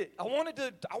get it. I wanted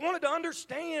to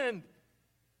understand.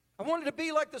 I wanted to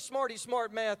be like the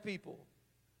smart math people.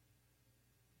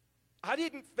 I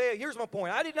didn't fail. Here's my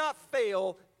point. I did not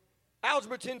fail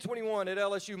Algebra 1021 at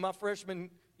LSU my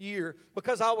freshman year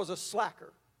because I was a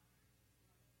slacker.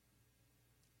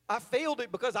 I failed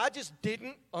it because I just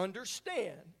didn't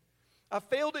understand. I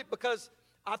failed it because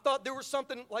I thought there was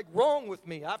something like wrong with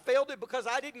me. I failed it because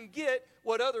I didn't get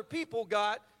what other people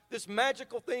got, this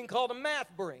magical thing called a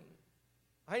math brain.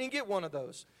 I didn't get one of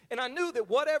those. And I knew that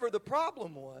whatever the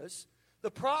problem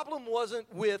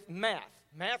wasn't with math.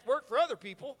 Math worked for other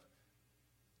people.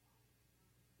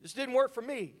 This didn't work for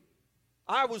me.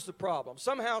 I was the problem.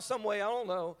 Somehow, some way, I don't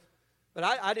know, But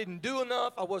I didn't do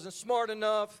enough. I wasn't smart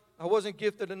enough. I wasn't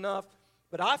gifted enough.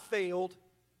 But I failed,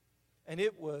 and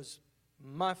it was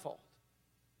my fault.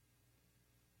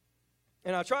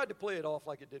 And I tried to play it off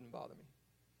like it didn't bother me,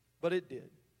 but it did.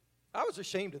 I was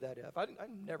ashamed of that F. I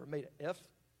never made an F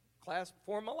class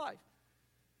before in my life.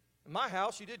 In my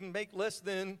house, you didn't make less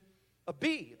than a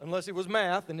B unless it was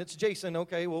math, and it's Jason.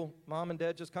 Okay, well, Mom and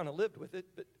Dad just kind of lived with it,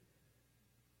 but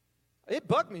it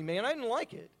bugged me, man. I didn't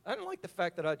like it. I didn't like the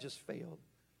fact that I just failed.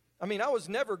 I mean, I was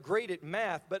never great at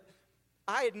math, but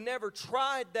I had never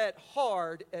tried that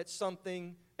hard at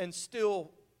something and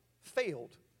still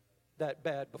failed that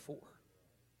bad before.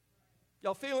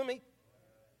 Y'all feeling me?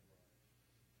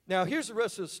 Now, here's the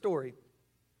rest of the story.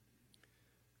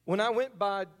 When I went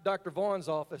by Dr. Vaughn's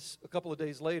office a couple of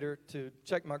days later to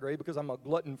check my grade, because I'm a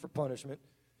glutton for punishment,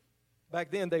 back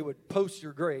then they would post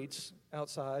your grades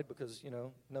outside because,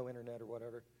 no internet or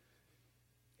whatever.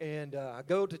 And I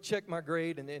go to check my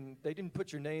grade, and they didn't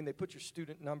put your name, they put your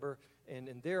student number, and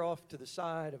there off to the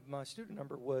side of my student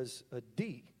number was a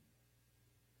D.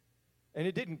 And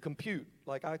it didn't compute.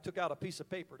 Like, I took out a piece of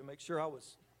paper to make sure I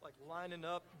was, like, lining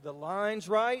up the lines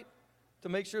right to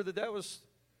make sure that was...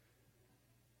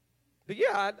 But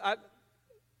yeah,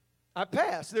 I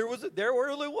passed. There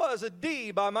really was a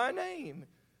D by my name.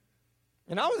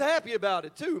 And I was happy about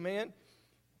it too, man.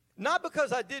 Not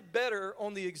because I did better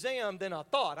on the exam than I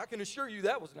thought. I can assure you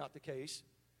that was not the case.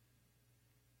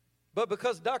 But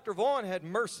because Dr. Vaughn had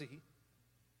mercy,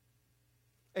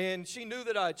 and she knew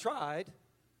that I tried,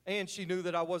 and she knew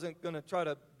that I wasn't going to try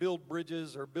to build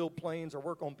bridges or build planes or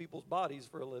work on people's bodies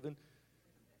for a living,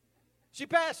 she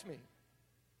passed me.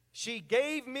 She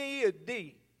gave me a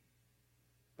D,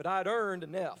 but I'd earned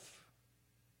an F.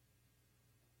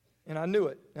 And I knew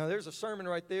it. Now, there's a sermon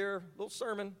right there, a little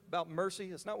sermon about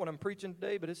mercy. It's not what I'm preaching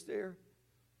today, but it's there.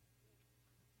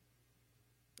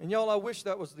 And y'all, I wish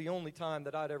that was the only time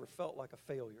that I'd ever felt like a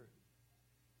failure.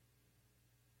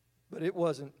 But it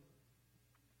wasn't.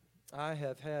 I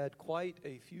have had quite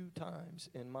a few times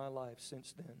in my life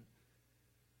since then,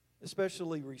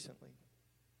 especially recently.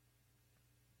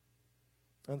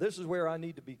 Now, this is where I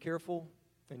need to be careful,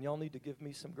 and y'all need to give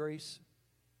me some grace,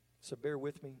 so bear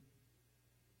with me.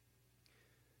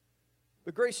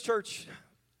 But Grace Church,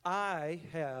 I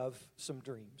have some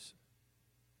dreams,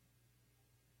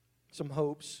 some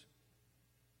hopes.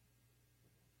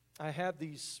 I have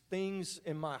these things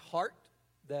in my heart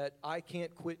that I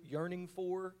can't quit yearning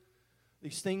for.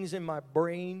 These things in my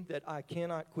brain that I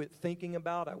cannot quit thinking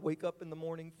about. I wake up in the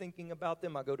morning thinking about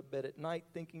them. I go to bed at night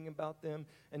thinking about them.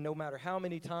 And no matter how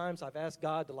many times I've asked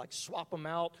God to swap them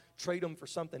out, trade them for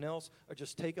something else, or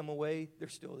just take them away, they're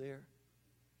still there.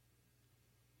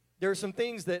 There are some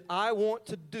things that I want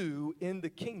to do in the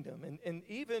kingdom. And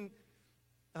even,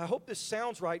 I hope this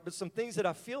sounds right, but some things that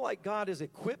I feel like God has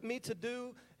equipped me to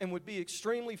do and would be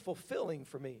extremely fulfilling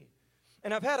for me.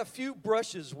 And I've had a few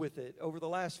brushes with it over the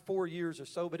last 4 years or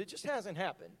so, but it just hasn't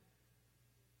happened.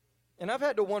 And I've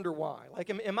had to wonder why.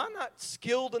 Am I not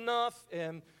skilled enough?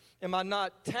 Am I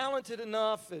not talented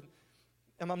enough? And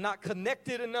am I not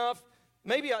connected enough?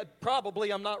 Maybe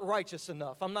I'm not righteous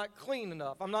enough. I'm not clean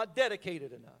enough. I'm not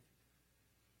dedicated enough.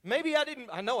 Maybe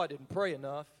I know I didn't pray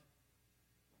enough.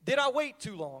 Did I wait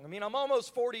too long? I'm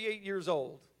almost 48 years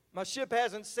old. My ship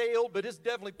hasn't sailed, but it's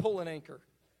definitely pulling anchor.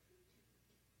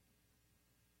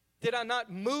 Did I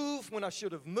not move when I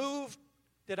should have moved?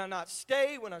 Did I not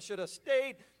stay when I should have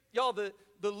stayed? Y'all, the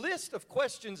list of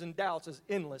questions and doubts is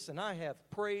endless, and I have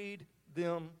prayed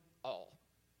them all.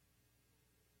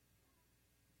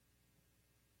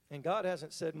 And God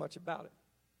hasn't said much about it.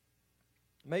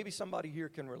 Maybe somebody here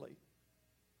can relate.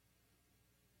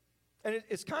 And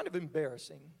it's kind of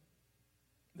embarrassing.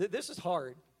 This is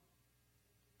hard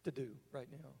to do right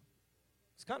now.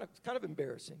 It's kind of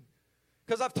embarrassing.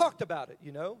 Because I've talked about it,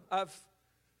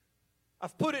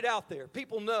 I've put it out there.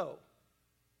 People know.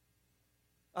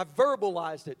 I've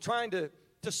verbalized it, trying to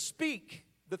speak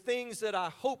the things that I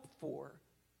hope for.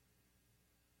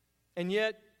 And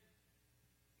yet,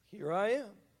 here I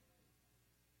am.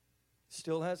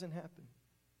 Still hasn't happened.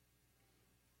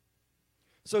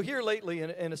 So here lately,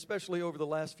 and especially over the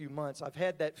last few months, I've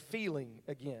had that feeling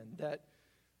again,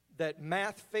 that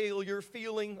math failure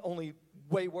feeling, only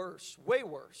way worse, way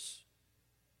worse.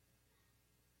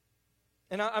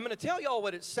 And I'm going to tell y'all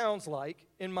what it sounds like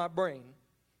in my brain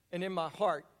and in my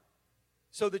heart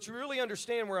so that you really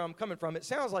understand where I'm coming from. It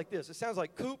sounds like this. It sounds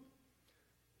like, Coop,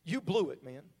 you blew it,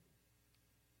 man.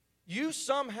 You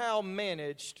somehow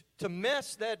managed to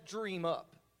mess that dream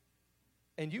up,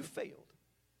 and you failed.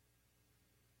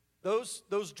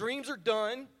 Those dreams are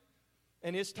done,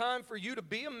 and it's time for you to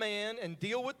be a man and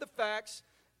deal with the facts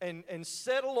and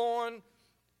settle on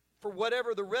for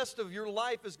whatever the rest of your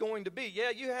life is going to be.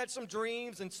 Yeah, you had some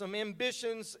dreams and some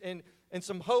ambitions and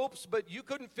some hopes, but you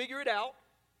couldn't figure it out.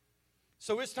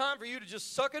 So it's time for you to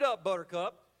just suck it up,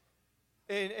 Buttercup,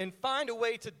 and find a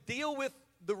way to deal with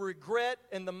the regret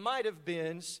and the might have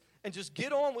beens and just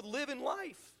get on with living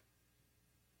life.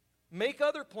 Make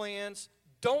other plans.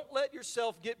 Don't let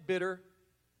yourself get bitter.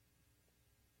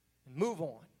 And move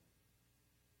on.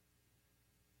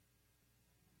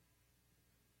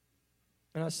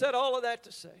 And I said all of that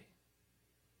to say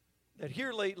that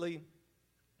here lately,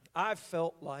 I've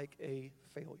felt like a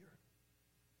failure.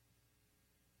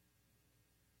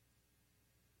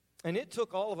 And it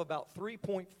took all of about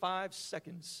 3.5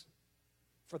 seconds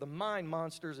for the mind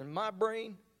monsters in my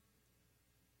brain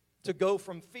to go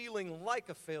from feeling like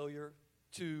a failure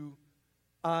to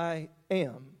I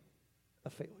am a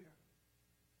failure.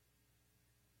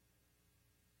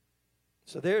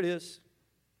 So there it is.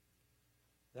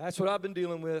 That's what I've been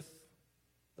dealing with.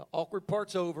 The awkward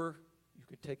part's over. You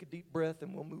can take a deep breath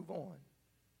and we'll move on.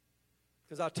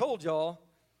 Because I told y'all,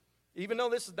 even though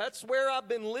that's where I've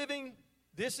been living,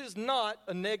 this is not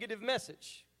a negative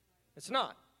message. It's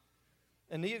not.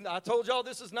 And I told y'all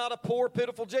this is not a poor,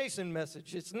 pitiful Jason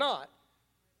message. It's not.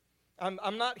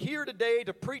 I'm not here today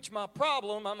to preach my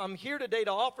problem. I'm here today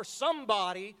to offer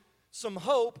somebody some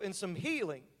hope and some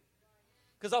healing.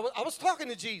 Because I was talking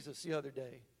to Jesus the other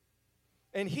day.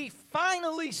 And he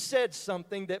finally said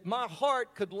something that my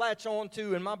heart could latch on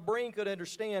to and my brain could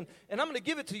understand. And I'm going to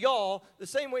give it to y'all the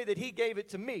same way that he gave it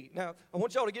to me. Now, I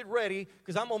want y'all to get ready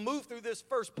because I'm going to move through this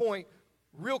first point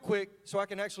real quick so I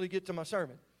can actually get to my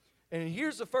sermon. And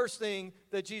here's the first thing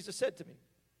that Jesus said to me.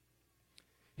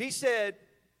 He said,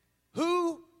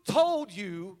 "Who told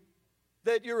you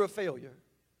that you're a failure?"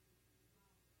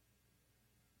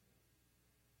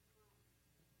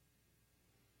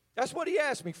 That's what he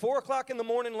asked me. 4 o'clock in the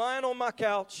morning, lying on my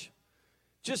couch,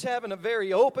 just having a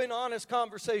very open, honest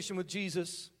conversation with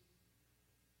Jesus.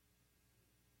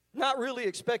 Not really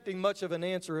expecting much of an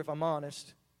answer, if I'm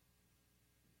honest.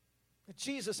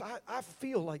 Jesus, I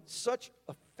feel like such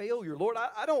a failure. Lord,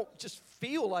 I don't just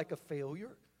feel like a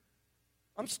failure.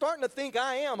 I'm starting to think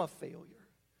I am a failure.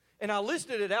 And I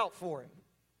listed it out for him,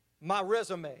 my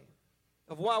resume,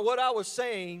 of why what I was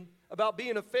saying about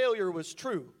being a failure was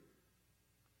true.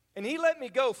 And he let me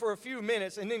go for a few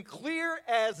minutes, and then clear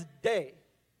as day,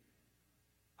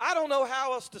 I don't know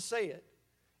how else to say it.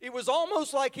 It was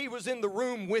almost like he was in the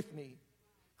room with me.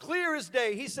 Clear as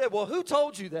day, he said, "Well, who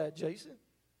told you that, Jason?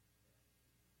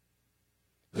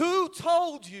 Who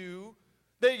told you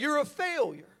that you're a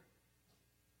failure?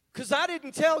 Because I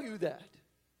didn't tell you that."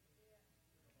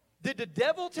 Did the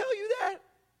devil tell you that?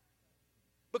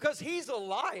 Because he's a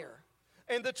liar.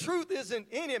 And the truth isn't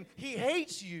in him. He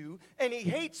hates you and he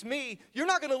hates me. You're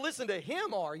not going to listen to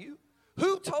him, are you?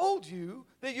 Who told you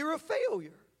that you're a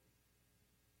failure?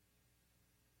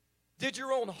 Did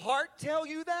your own heart tell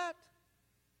you that?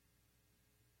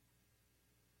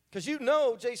 Because you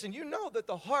know, Jason, you know that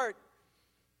the heart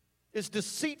is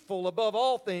deceitful above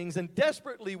all things and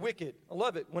desperately wicked. I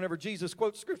love it whenever Jesus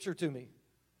quotes scripture to me.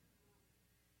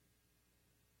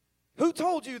 Who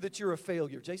told you that you're a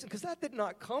failure, Jason? Because that did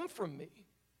not come from me.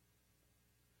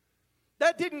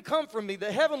 That didn't come from me.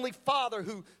 The Heavenly Father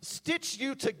who stitched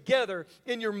you together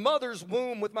in your mother's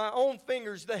womb with my own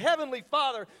fingers. The Heavenly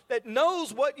Father that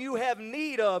knows what you have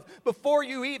need of before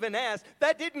you even ask.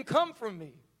 That didn't come from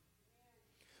me.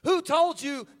 Who told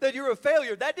you that you're a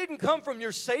failure? That didn't come from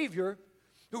your Savior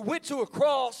who went to a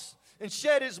cross and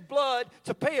shed his blood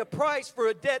to pay a price for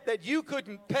a debt that you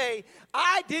couldn't pay.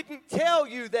 I didn't tell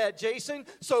you that, Jason.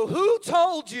 So who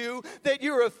told you that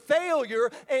you're a failure,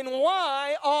 and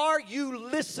why are you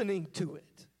listening to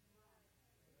it?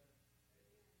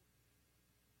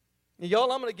 Now,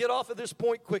 y'all, I'm going to get off of this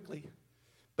point quickly.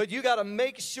 But you got to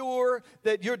make sure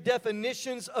that your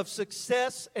definitions of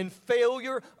success and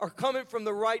failure are coming from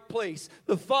the right place.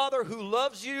 The Father who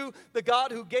loves you, the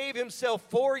God who gave himself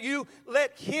for you,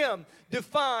 let him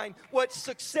define what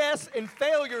success and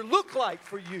failure look like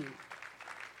for you.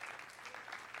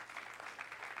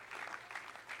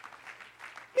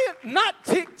 Not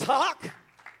TikTok,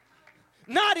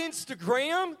 not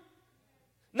Instagram,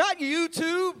 not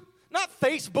YouTube, not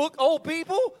Facebook, old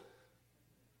people.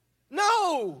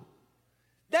 No,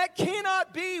 that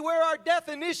cannot be where our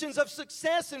definitions of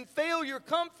success and failure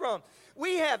come from.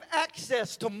 We have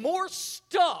access to more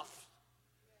stuff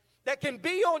that can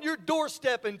be on your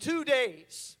doorstep in 2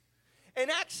 days, and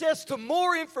access to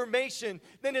more information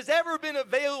than has ever been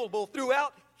available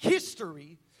throughout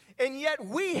history, and yet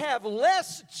we have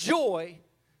less joy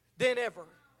than ever.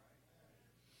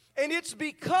 And it's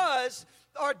because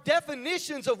our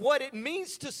definitions of what it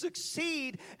means to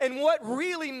succeed and what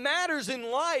really matters in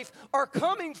life are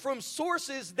coming from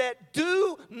sources that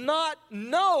do not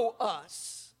know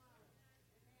us.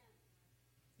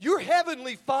 Your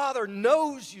heavenly Father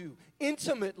knows you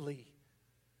intimately.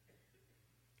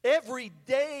 Every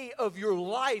day of your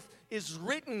life is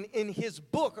written in His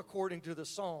book, according to the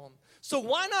Psalm. So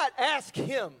why not ask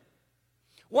Him?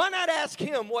 Why not ask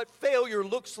Him what failure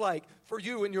looks like for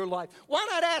you in your life? Why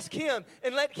not ask Him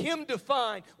and let Him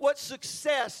define what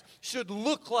success should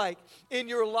look like in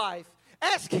your life?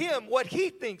 Ask Him what He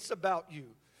thinks about you.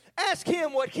 Ask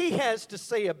Him what He has to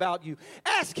say about you.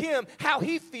 Ask Him how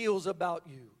He feels about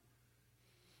you.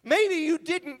 Maybe you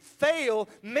didn't fail.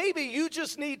 Maybe you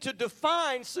just need to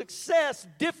define success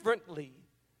differently.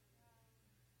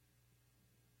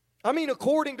 I mean,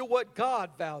 according to what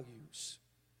God values.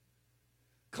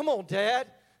 Come on, Dad.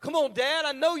 Come on, Dad.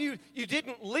 I know you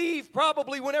didn't leave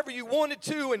probably whenever you wanted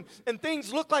to, and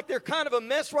things look like they're kind of a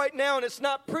mess right now, and it's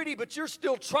not pretty, but you're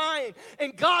still trying.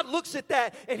 And God looks at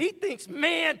that, and He thinks,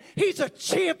 man, he's a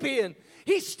champion.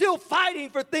 He's still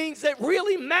fighting for things that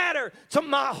really matter to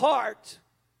my heart.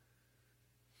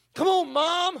 Come on,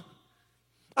 Mom.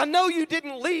 I know you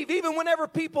didn't leave even whenever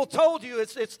people told you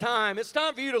it's time. It's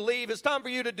time for you to leave. It's time for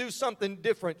you to do something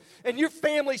different. And your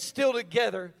family's still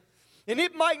together. And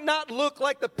it might not look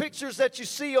like the pictures that you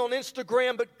see on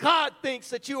Instagram, but God thinks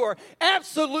that you are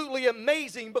absolutely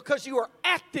amazing because you are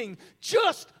acting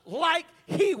just like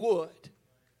He would.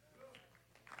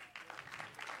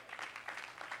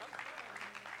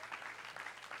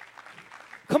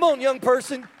 Come on, young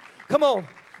person. Come on.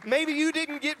 Maybe you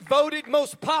didn't get voted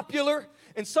most popular,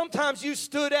 and sometimes you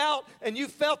stood out and you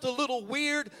felt a little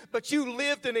weird, but you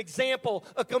lived an example,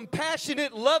 a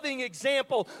compassionate, loving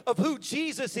example of who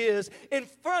Jesus is in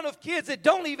front of kids that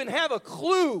don't even have a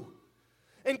clue.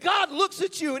 And God looks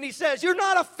at you and He says, you're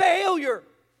not a failure.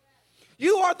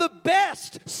 You are the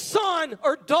best son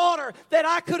or daughter that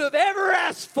I could have ever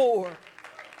asked for.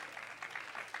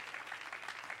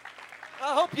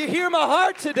 I hope you hear my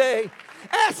heart today.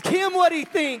 Ask Him what He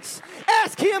thinks.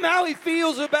 Ask Him how He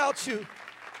feels about you.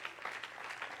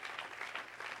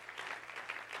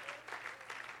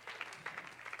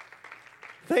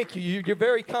 Thank you. You're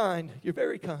very kind. You're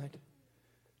very kind.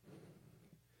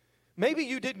 Maybe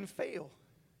you didn't fail.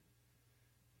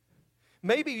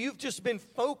 Maybe you've just been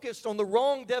focused on the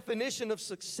wrong definition of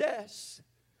success.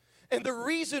 And the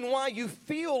reason why you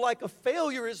feel like a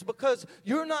failure is because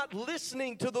you're not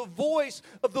listening to the voice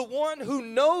of the one who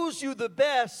knows you the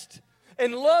best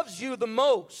and loves you the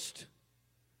most.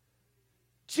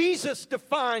 Jesus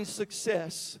defines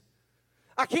success.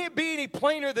 I can't be any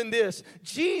plainer than this.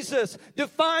 Jesus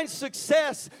defines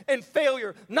success and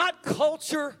failure, not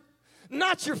culture,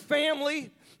 not your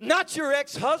family, not your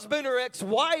ex-husband or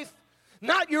ex-wife,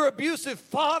 not your abusive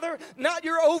father, not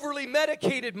your overly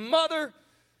medicated mother,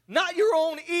 not your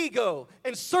own ego,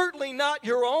 and certainly not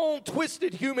your own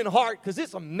twisted human heart, because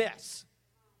it's a mess.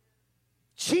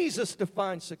 Jesus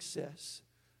defines success.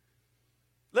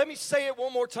 Let me say it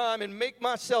one more time and make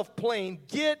myself plain.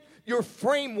 Get your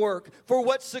framework for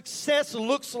what success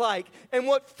looks like and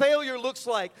what failure looks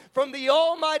like from the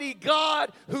Almighty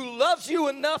God who loves you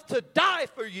enough to die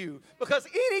for you, because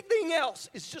anything else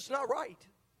is just not right.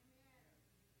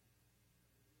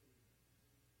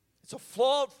 It's a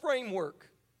flawed framework.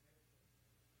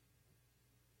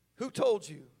 Who told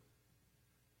you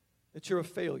that you're a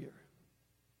failure?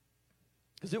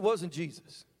 Because it wasn't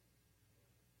Jesus.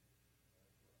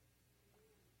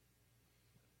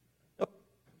 Oh.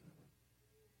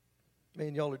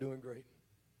 Man, y'all are doing great.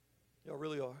 Y'all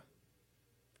really are.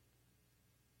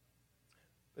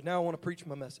 But now I want to preach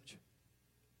my message.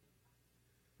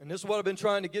 And this is what I've been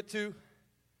trying to get to.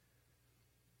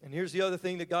 And here's the other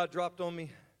thing that God dropped on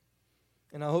me.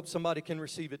 And I hope somebody can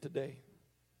receive it today.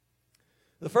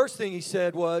 The first thing He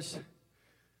said was,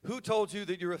 who told you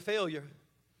that you're a failure?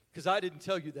 Because I didn't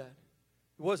tell you that.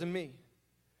 It wasn't me.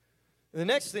 And the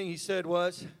next thing He said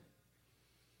was,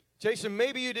 Jason,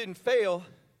 maybe you didn't fail.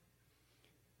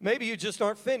 Maybe you just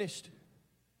aren't finished.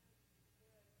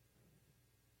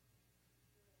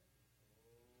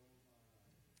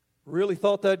 Really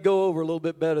thought that'd go over a little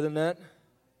bit better than that.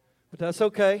 But that's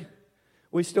okay.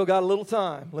 We still got a little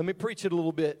time. Let me preach it a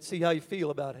little bit, see how you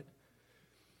feel about it.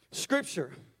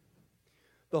 Scripture,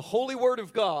 the holy word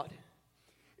of God,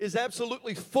 is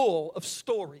absolutely full of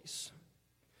stories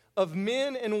of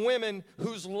men and women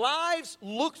whose lives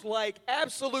looked like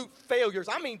absolute failures.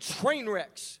 I mean, train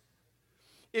wrecks.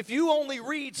 If you only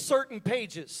read certain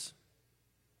pages.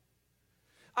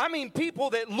 I mean,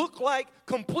 people that look like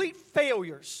complete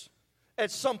failures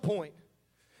at some point.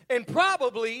 And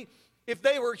probably, if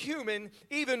they were human,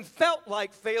 even felt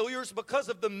like failures because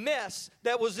of the mess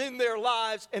that was in their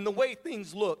lives and the way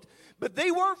things looked. But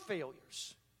they weren't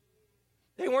failures.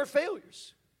 They weren't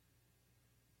failures.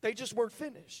 They just weren't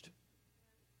finished.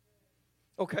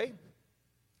 Okay?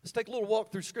 Let's take a little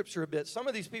walk through Scripture a bit. Some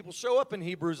of these people show up in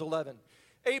Hebrews 11.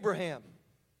 Abraham.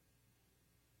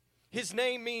 His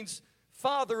name means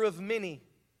father of many,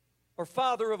 or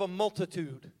father of a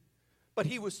multitude. But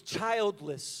he was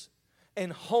childless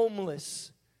and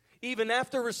homeless, even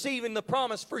after receiving the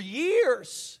promise for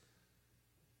years.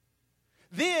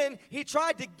 Then he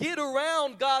tried to get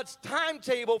around God's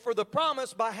timetable for the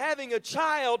promise by having a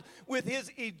child with his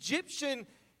Egyptian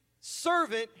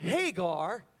servant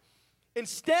Hagar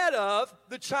instead of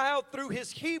the child through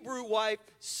his Hebrew wife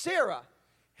Sarah.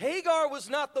 Hagar was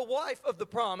not the wife of the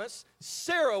promise,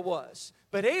 Sarah was.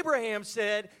 But Abraham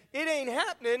said, it ain't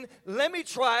happening, let me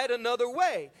try it another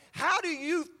way. How do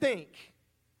you think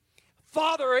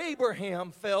Father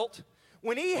Abraham felt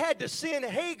when he had to send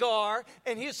Hagar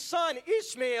and his son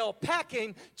Ishmael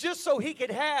packing just so he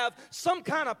could have some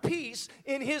kind of peace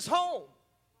in his home?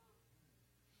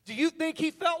 Do you think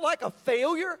he felt like a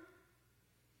failure?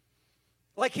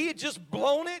 Like he had just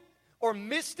blown it or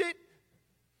missed it?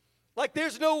 Like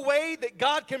there's no way that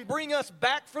God can bring us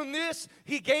back from this?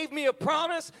 He gave me a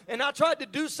promise and I tried to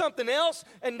do something else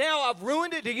and now I've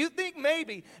ruined it. Do you think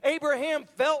maybe Abraham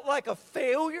felt like a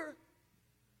failure?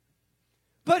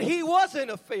 But he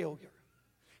wasn't a failure.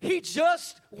 He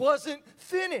just wasn't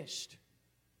finished.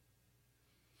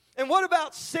 And what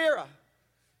about Sarah?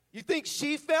 You think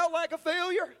she felt like a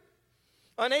failure?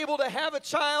 Unable to have a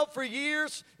child for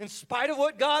years in spite of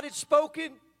what God had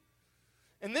spoken?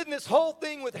 And then this whole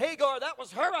thing with Hagar, that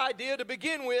was her idea to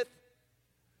begin with.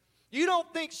 You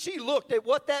don't think she looked at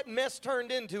what that mess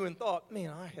turned into and thought,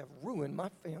 man, I have ruined my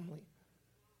family.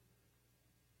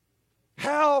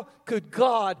 How could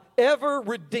God ever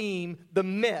redeem the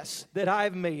mess that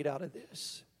I've made out of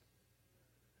this?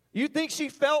 You think she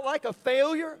felt like a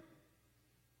failure?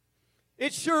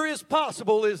 It sure is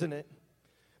possible, isn't it?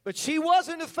 But she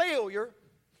wasn't a failure.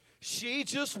 She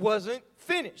just wasn't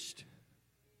finished.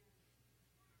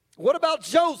 What about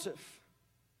Joseph?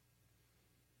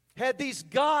 Had these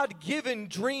God-given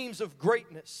dreams of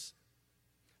greatness.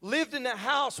 Lived in the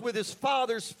house with his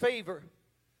father's favor.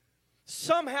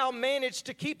 Somehow managed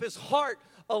to keep his heart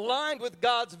aligned with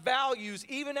God's values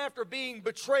even after being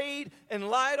betrayed and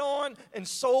lied on and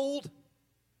sold.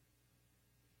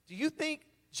 Do you think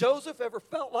Joseph ever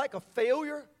felt like a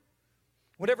failure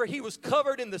whenever he was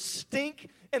covered in the stink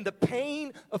and the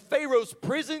pain of Pharaoh's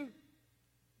prison?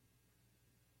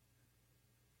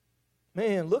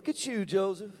 Man, look at you,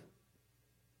 Joseph.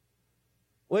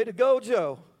 Way to go,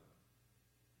 Joe.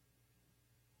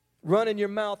 Running your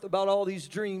mouth about all these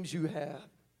dreams you have.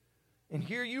 And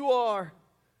here you are,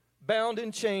 bound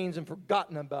in chains and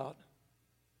forgotten about.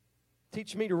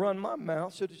 Teach me to run my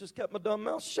mouth. Should have just kept my dumb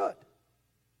mouth shut.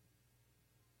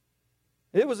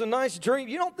 It was a nice dream.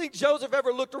 You don't think Joseph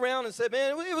ever looked around and said,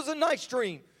 man, it was a nice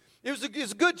dream. It was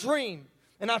a good dream.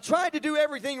 And I tried to do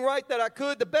everything right that I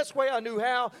could, the best way I knew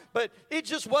how, but it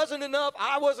just wasn't enough.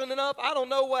 I wasn't enough. I don't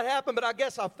know what happened, but I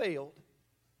guess I failed.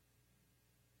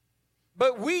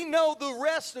 But we know the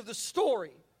rest of the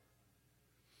story.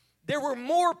 There were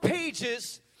more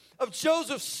pages of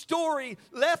Joseph's story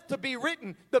left to be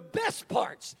written. The best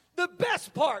parts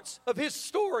of his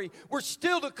story were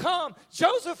still to come.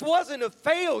 Joseph wasn't a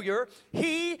failure.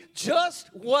 He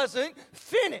just wasn't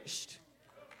finished.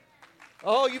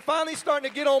 Oh, you finally starting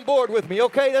to get on board with me.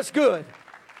 Okay, that's good.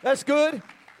 That's good.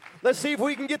 Let's see if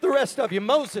we can get the rest of you.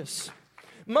 Moses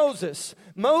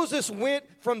went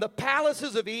from the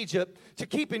palaces of Egypt to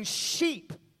keeping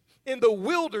sheep in the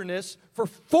wilderness for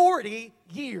 40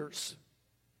 years.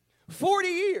 40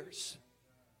 years.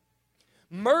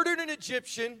 Murdered an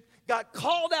Egyptian, got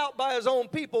called out by his own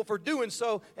people for doing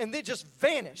so, and then just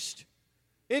vanished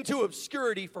into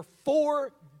obscurity for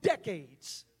 4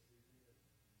 decades.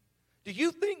 Do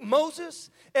you think Moses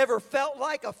ever felt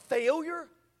like a failure?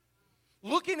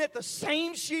 Looking at the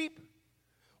same sheep,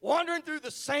 wandering through the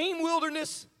same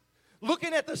wilderness,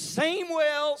 looking at the same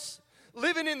wells,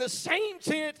 living in the same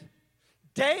tent,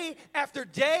 day after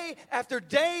day after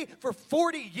day for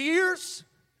 40 years?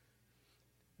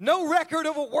 No record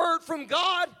of a word from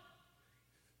God?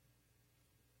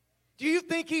 Do you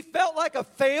think he felt like a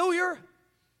failure?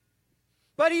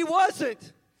 But he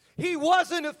wasn't. He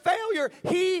wasn't a failure.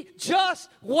 He just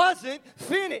wasn't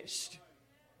finished.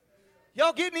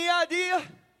 Y'all getting the idea?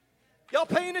 Y'all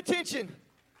paying attention?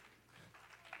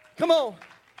 Come on.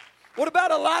 What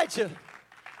about Elijah?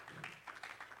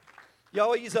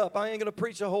 Y'all ease up. I ain't going to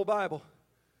preach the whole Bible.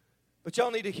 But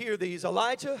y'all need to hear these.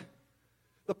 Elijah,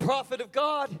 the prophet of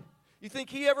God, you think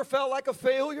he ever felt like a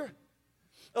failure?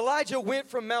 Elijah went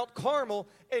from Mount Carmel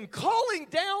and calling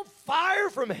down fire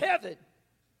from heaven.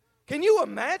 Can you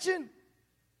imagine?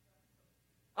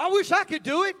 I wish I could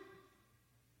do it.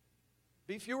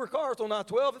 Be fewer cars on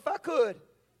I-12 if I could.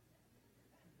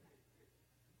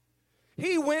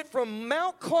 He went from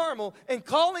Mount Carmel and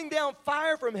calling down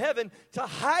fire from heaven to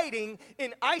hiding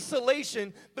in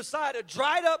isolation beside a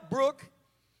dried up brook,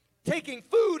 taking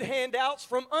food handouts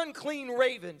from unclean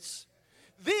ravens.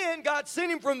 Then God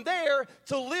sent him from there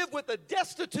to live with a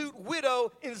destitute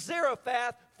widow in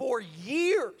Zarephath for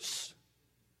years.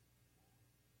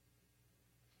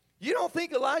 You don't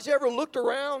think Elijah ever looked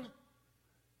around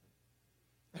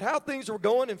at how things were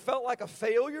going and felt like a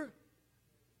failure?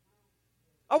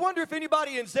 I wonder if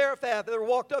anybody in Zarephath ever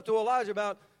walked up to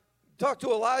Elijah talked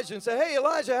to Elijah and said, "Hey,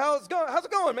 Elijah, how's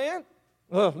it going, man?"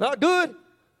 Not good.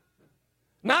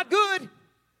 Not good.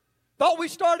 Thought we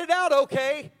started out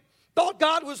okay. Thought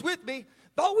God was with me.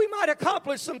 Thought we might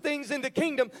accomplish some things in the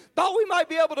kingdom. Thought we might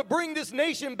be able to bring this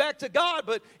nation back to God,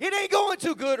 but it ain't going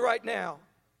too good right now.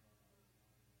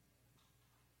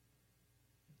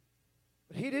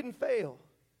 But he didn't fail.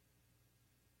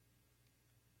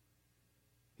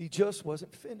 He just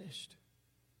wasn't finished.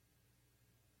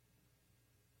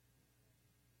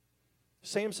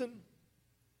 Samson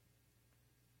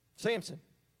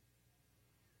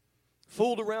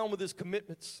fooled around with his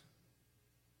commitments.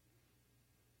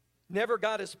 Never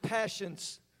got his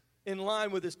passions in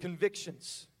line with his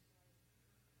convictions.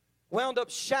 Wound up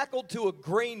shackled to a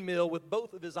grain mill with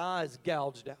both of his eyes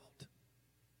gouged out.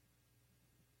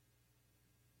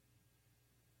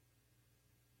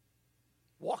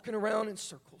 Walking around in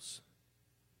circles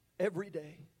every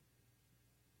day.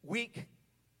 Weak,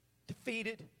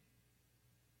 defeated,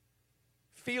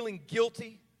 feeling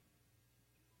guilty.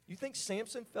 You think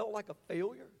Samson felt like a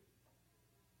failure?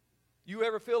 You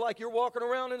ever feel like you're walking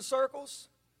around in circles?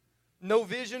 No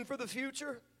vision for the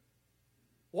future?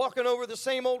 Walking over the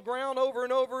same old ground over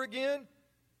and over again?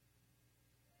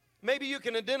 Maybe you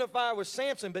can identify with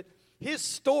Samson, but his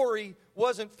story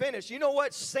wasn't finished. You know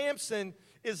what? Samson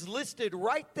is listed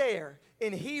right there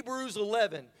in Hebrews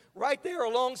 11, right there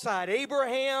alongside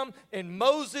Abraham and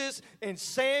Moses and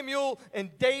Samuel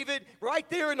and David, right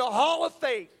there in the Hall of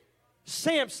Faith.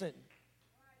 Samson.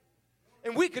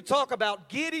 And we could talk about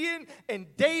Gideon and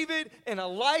David and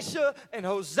Elisha and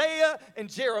Hosea and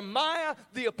Jeremiah,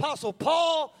 the Apostle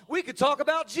Paul. We could talk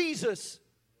about Jesus.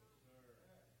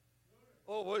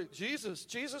 Oh, wait,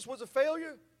 Jesus was a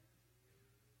failure?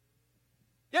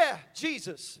 Yeah,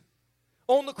 Jesus.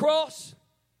 On the cross,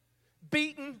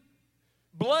 beaten,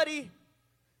 bloody,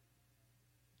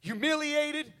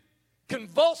 humiliated,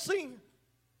 convulsing,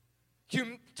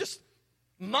 just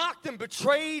mocked and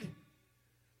betrayed.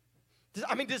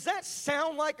 I mean, does that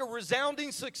sound like a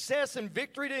resounding success and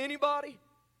victory to anybody?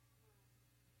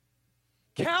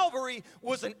 Calvary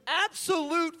was an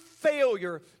absolute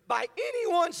failure by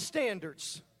anyone's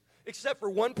standards, except for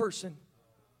one person.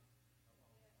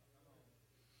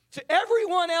 To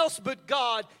everyone else but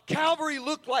God, Calvary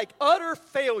looked like utter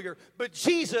failure. But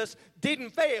Jesus didn't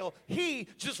fail. He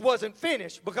just wasn't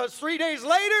finished. Because 3 days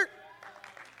later,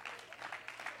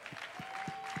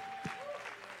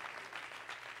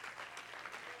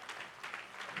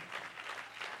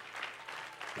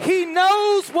 He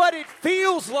knows what it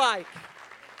feels like.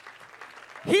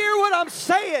 Hear what I'm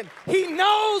saying. He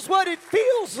knows what it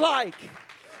feels like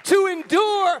to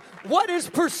endure what is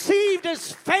perceived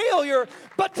as failure,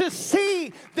 but to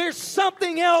see there's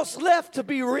something else left to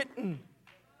be written.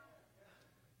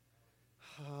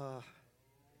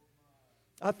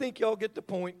 I think y'all get the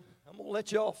point. I'm going to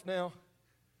let you off now.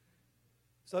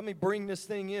 So let me bring this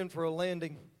thing in for a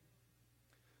landing.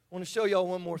 I want to show y'all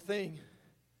one more thing.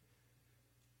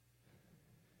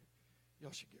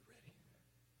 Y'all should get ready.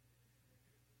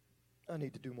 I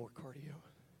need to do more cardio.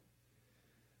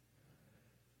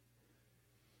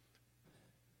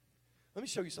 Let me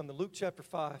show you something. Luke chapter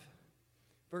 5,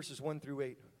 verses 1 through 8.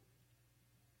 It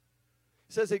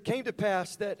says, "It came to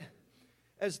pass that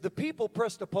as the people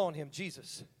pressed upon him,"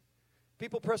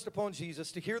 people pressed upon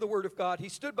Jesus to hear the word of God, he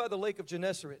stood by the lake of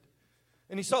Gennesaret,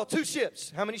 and he saw 2 ships.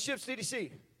 How many ships did he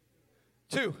see?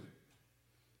 2.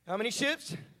 How many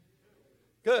ships?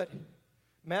 Good.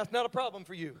 Math not a problem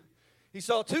for you. He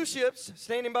saw 2 ships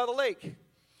standing by the lake,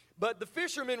 but the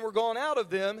fishermen were gone out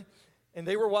of them, and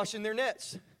they were washing their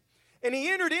nets. And he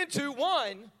entered into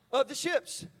one of the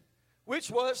ships,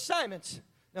 which was Simon's.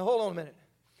 Now, hold on a minute.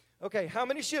 Okay, how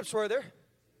many ships were there?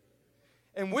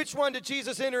 And which one did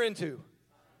Jesus enter into?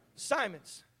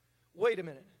 Simon's. Wait a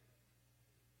minute.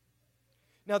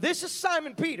 Now, this is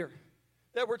Simon Peter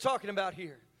that we're talking about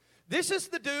here. This is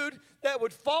the dude that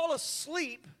would fall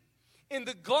asleep in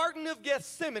the Garden of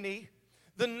Gethsemane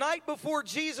the night before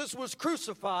Jesus was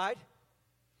crucified.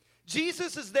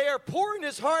 Jesus is there pouring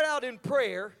his heart out in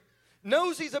prayer,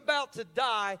 knows he's about to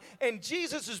die, and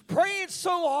Jesus is praying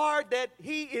so hard that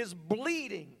he is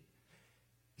bleeding.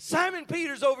 Simon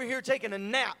Peter's over here taking a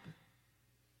nap.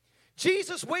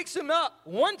 Jesus wakes him up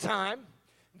one time,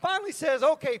 finally says,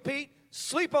 okay, Pete,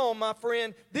 sleep on, my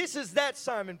friend. This is that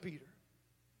Simon Peter.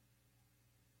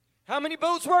 How many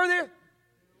boats were there?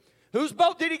 Whose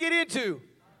boat did he get into?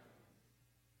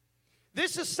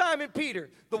 This is Simon Peter,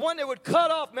 the one that would cut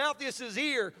off Malchus's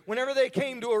ear whenever they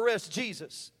came to arrest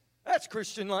Jesus. That's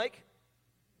Christian-like.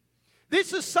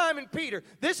 This is Simon Peter.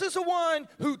 This is the one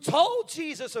who told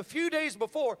Jesus a few days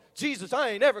before, Jesus, I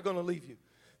ain't ever going to leave you.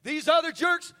 These other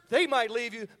jerks, they might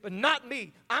leave you, but not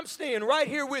me. I'm staying right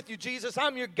here with you, Jesus.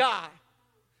 I'm your guy.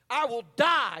 I will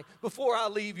die before I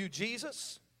leave you,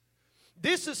 Jesus.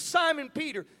 This is Simon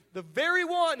Peter, the very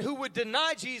one who would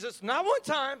deny Jesus not one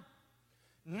time,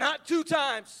 not 2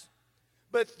 times,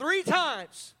 but 3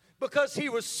 times because he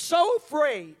was so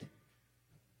afraid.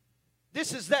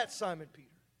 This is that Simon Peter.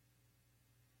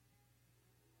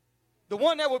 The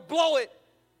one that would blow it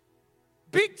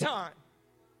big time.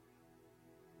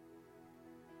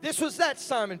 This was that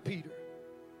Simon Peter.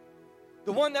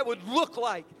 The one that would look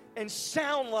like and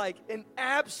sound like an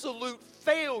absolute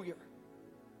failure.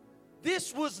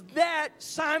 This was that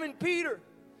Simon Peter.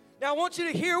 Now I want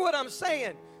you to hear what I'm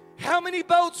saying. How many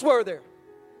boats were there?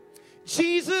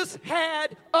 Jesus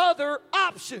had other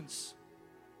options.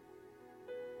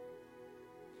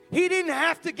 He didn't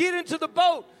have to get into the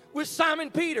boat with Simon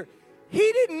Peter.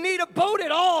 He didn't need a boat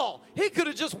at all. He could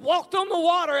have just walked on the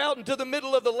water out into the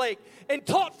middle of the lake and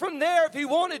taught from there if he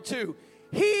wanted to.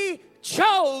 He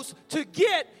chose to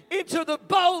get into the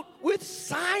boat with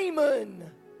Simon.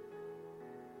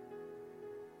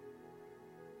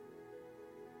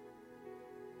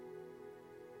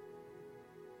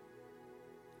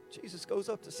 Jesus goes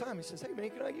up to Simon and says, hey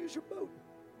man, can I use your boat?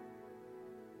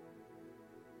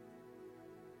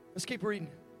 Let's keep reading.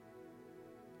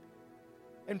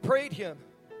 And prayed him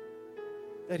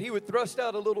that he would thrust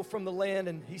out a little from the land.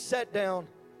 And he sat down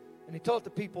and he taught the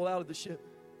people out of the ship.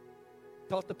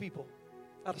 Taught the people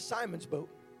out of Simon's boat.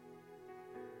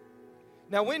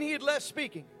 Now when he had left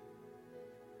speaking,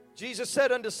 Jesus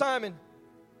said unto Simon,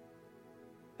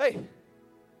 hey,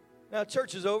 now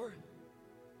church is over.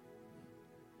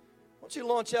 Why don't you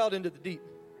launch out into the deep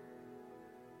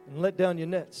and let down your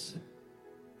nets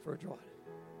for a draught?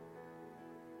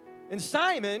 And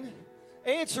Simon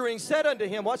answering said unto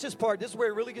him, watch this part, this is where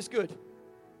it really gets good.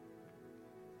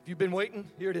 If you've been waiting,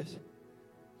 here it is.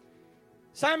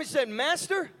 Simon said,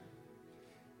 Master,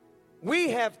 we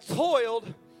have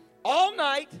toiled all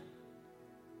night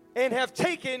and have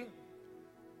taken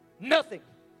nothing.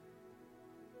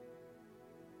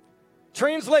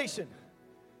 Translation.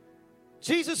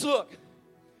 Jesus, look,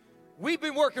 we've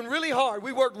been working really hard.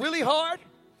 We worked really hard.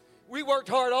 We worked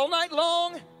hard all night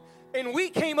long, and we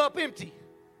came up empty.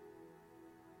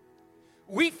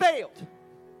 We failed.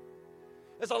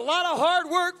 There's a lot of hard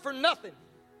work for nothing.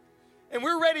 And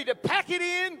we're ready to pack it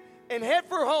in and head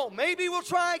for home. Maybe we'll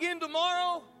try again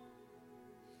tomorrow.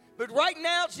 But right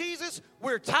now, Jesus,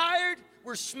 we're tired,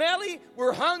 we're smelly,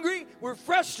 we're hungry, we're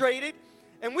frustrated,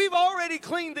 and we've already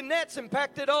cleaned the nets and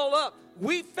packed it all up.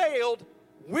 We failed.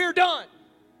 We're done.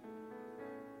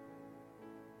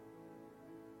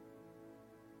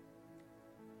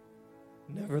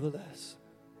 Nevertheless,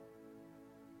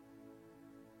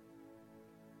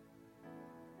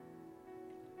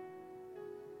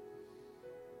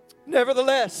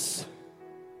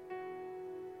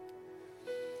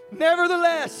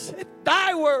 at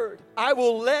thy word, I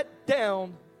will let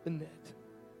down the net.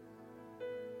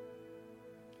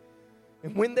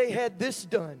 And when they had this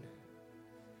done,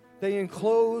 they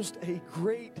enclosed a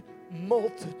great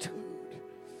multitude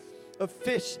of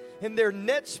fish, and their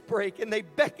nets brake, and they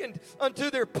beckoned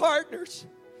unto their partners,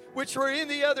 which were in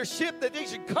the other ship, that they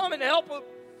should come and help them.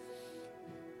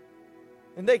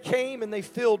 And they came and they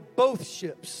filled both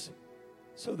ships,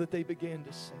 so that they began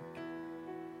to sink.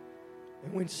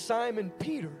 And when Simon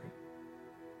Peter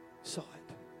saw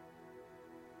it,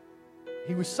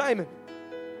 he was Simon,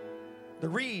 the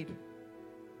reed,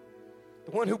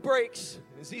 the one who breaks,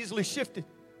 is easily shifted.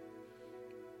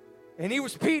 And he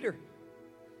was Peter,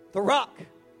 the rock,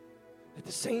 at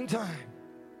the same time.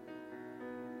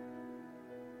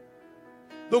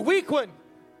 The weak one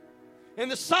and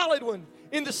the solid one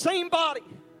in the same body.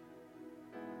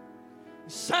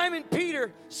 Simon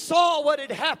Peter saw what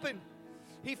had happened.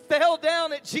 He fell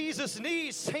down at Jesus'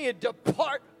 knees saying,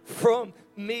 "Depart from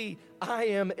me. I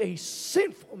am a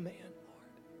sinful man, Lord."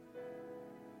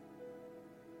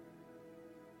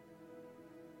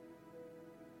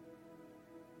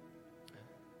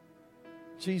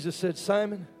 Jesus said,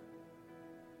 "Simon,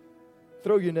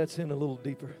 throw your nets in a little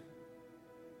deeper."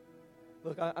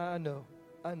 Look, I know.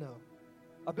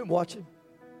 I've been watching.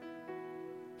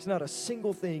 There's not a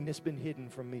single thing that's been hidden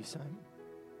from me, Simon.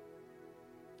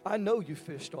 I know you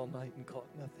fished all night and caught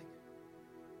nothing.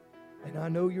 And I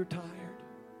know you're tired.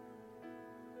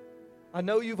 I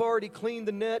know you've already cleaned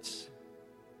the nets,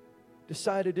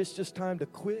 decided it's just time to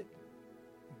quit,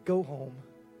 go home.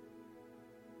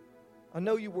 I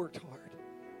know you worked hard.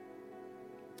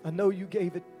 I know you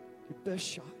gave it your best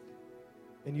shot.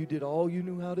 And you did all you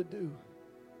knew how to do.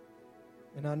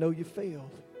 And I know you failed.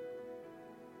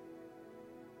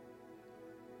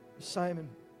 Simon,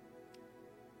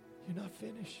 you're not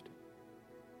finished.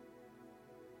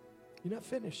 You're not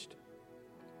finished.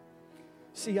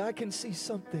 See, I can see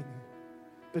something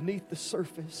beneath the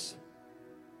surface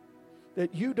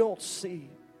that you don't see.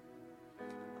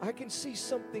 I can see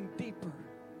something deeper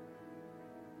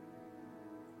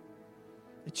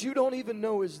that you don't even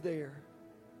know is there.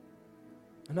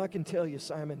 And I can tell you,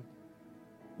 Simon,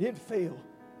 you didn't fail.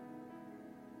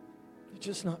 You're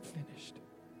just not finished.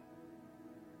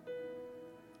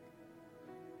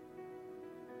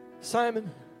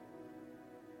 Simon,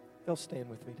 y'all stand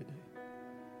with me today.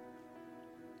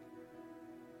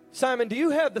 Simon, do you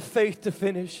have the faith to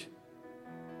finish?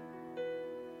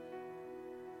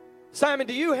 Simon,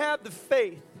 do you have the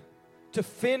faith to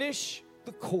finish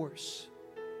the course?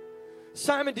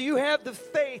 Simon, do you have the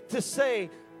faith to say,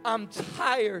 "I'm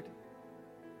tired.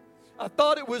 I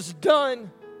thought it was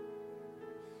done.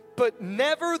 But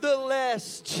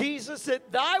nevertheless, Jesus,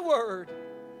 at thy word,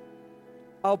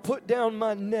 I'll put down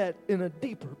my net in a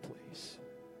deeper place."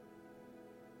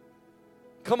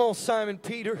 Come on, Simon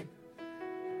Peter.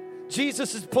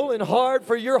 Jesus is pulling hard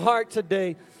for your heart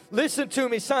today. Listen to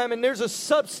me, Simon. There's a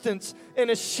substance and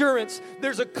assurance.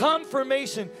 There's a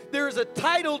confirmation. There is a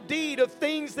title deed of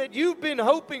things that you've been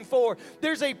hoping for.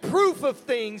 There's a proof of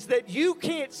things that you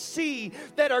can't see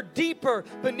that are deeper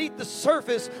beneath the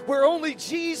surface where only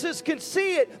Jesus can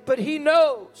see it, but He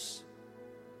knows.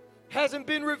 Hasn't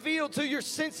been revealed to your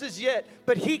senses yet,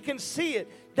 but He can see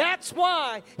it. That's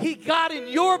why He got in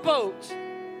your boat.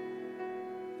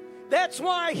 That's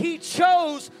why He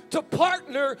chose to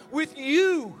partner with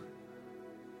you.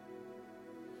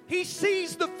 He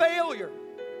sees the failure,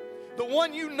 the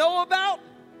one you know about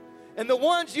and the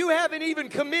ones you haven't even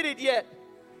committed yet.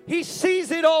 He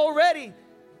sees it already.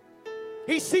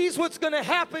 He sees what's going to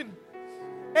happen.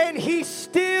 And He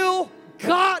still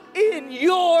got in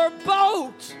your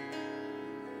boat.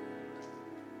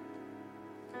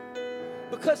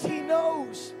 Because He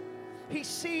knows, He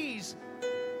sees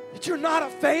that you're not a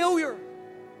failure.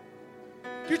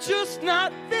 You're just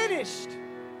not finished.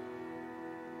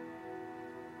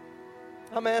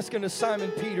 I'm asking a Simon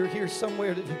Peter here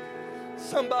somewhere today.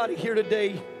 Somebody here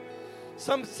today.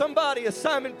 Somebody, a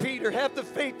Simon Peter, have the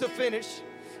faith to finish.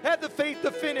 Have the faith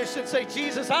to finish and say,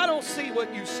 "Jesus, I don't see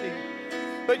what you see.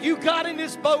 But you got in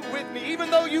this boat with me,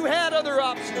 even though you had other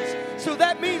options. So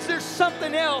that means there's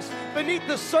something else beneath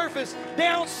the surface,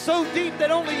 down so deep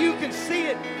that only you can see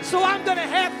it. So I'm going to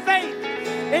have faith,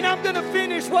 and I'm going to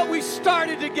finish what we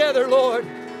started together, Lord."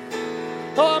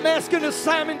 Oh, I'm asking a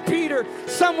Simon Peter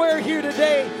somewhere here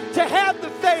today to have the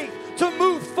faith to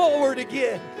move forward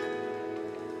again.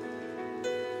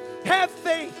 Have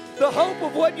faith. The hope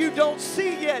of what you don't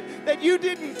see yet, that you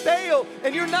didn't fail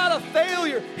and you're not a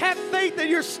failure. Have faith that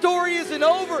your story isn't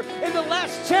over and the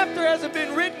last chapter hasn't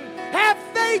been written. Have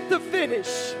faith to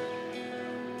finish.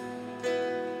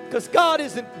 Because God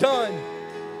isn't done.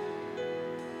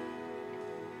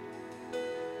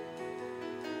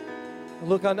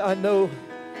 Look, I know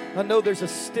there's a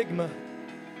stigma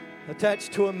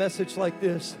attached to a message like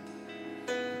this.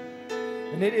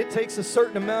 And it takes a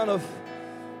certain amount of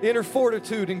inner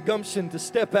fortitude and gumption to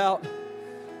step out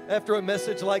after a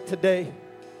message like today,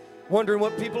 wondering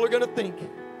what people are going to think.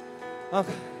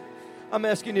 I'm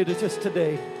asking you to just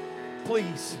today,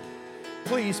 please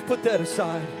put that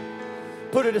aside.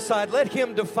 Put it aside. Let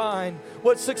Him define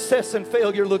what success and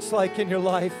failure looks like in your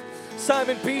life.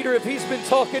 Simon Peter, if He's been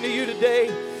talking to you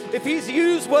today, if He's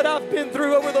used what I've been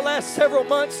through over the last several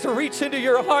months to reach into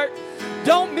your heart,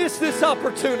 don't miss this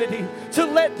opportunity to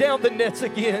let down the nets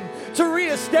again, to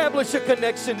reestablish a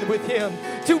connection with Him,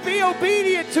 to be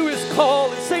obedient to His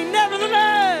call and say,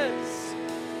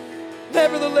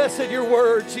 nevertheless at your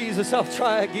word, Jesus, I'll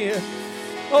try again.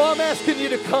 Oh, I'm asking you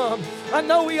to come. I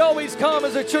know we always come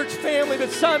as a church family, but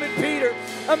Simon Peter,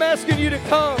 I'm asking you to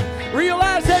come.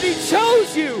 Realize that He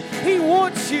chose you. He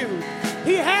wants you.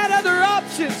 He had other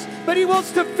options, but He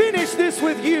wants to finish this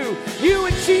with you. You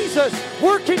and Jesus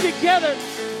working together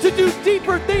to do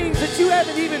deeper things that you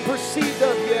haven't even perceived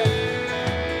of yet.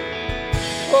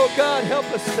 Oh, God, help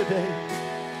us today.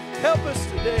 Help us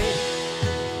today.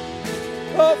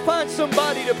 Oh, find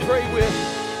somebody to pray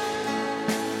with.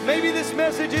 Maybe this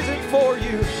message isn't for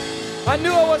you. I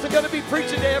knew I wasn't going to be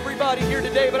preaching to everybody here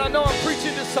today, but I know I'm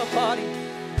preaching to somebody.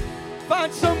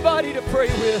 Find somebody to pray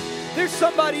with. There's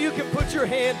somebody you can put your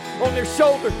hand on their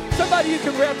shoulder. Somebody you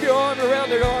can wrap your arm around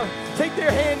their arm. Take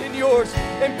their hand in yours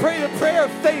and pray the prayer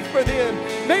of faith for them.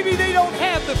 Maybe they don't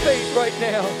have the faith right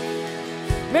now.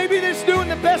 Maybe they're just doing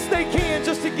the best they can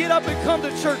just to get up and come to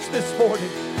church this morning.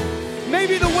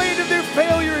 Maybe the weight of their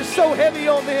failure is so heavy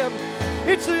on them.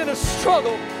 It's in a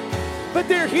struggle. But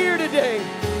they're here today.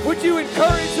 Would you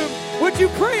encourage them? Would you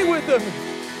pray with them?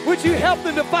 Would you help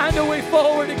them to find a way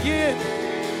forward again?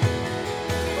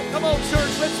 Well, come on,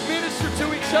 church, let's minister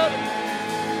to each other.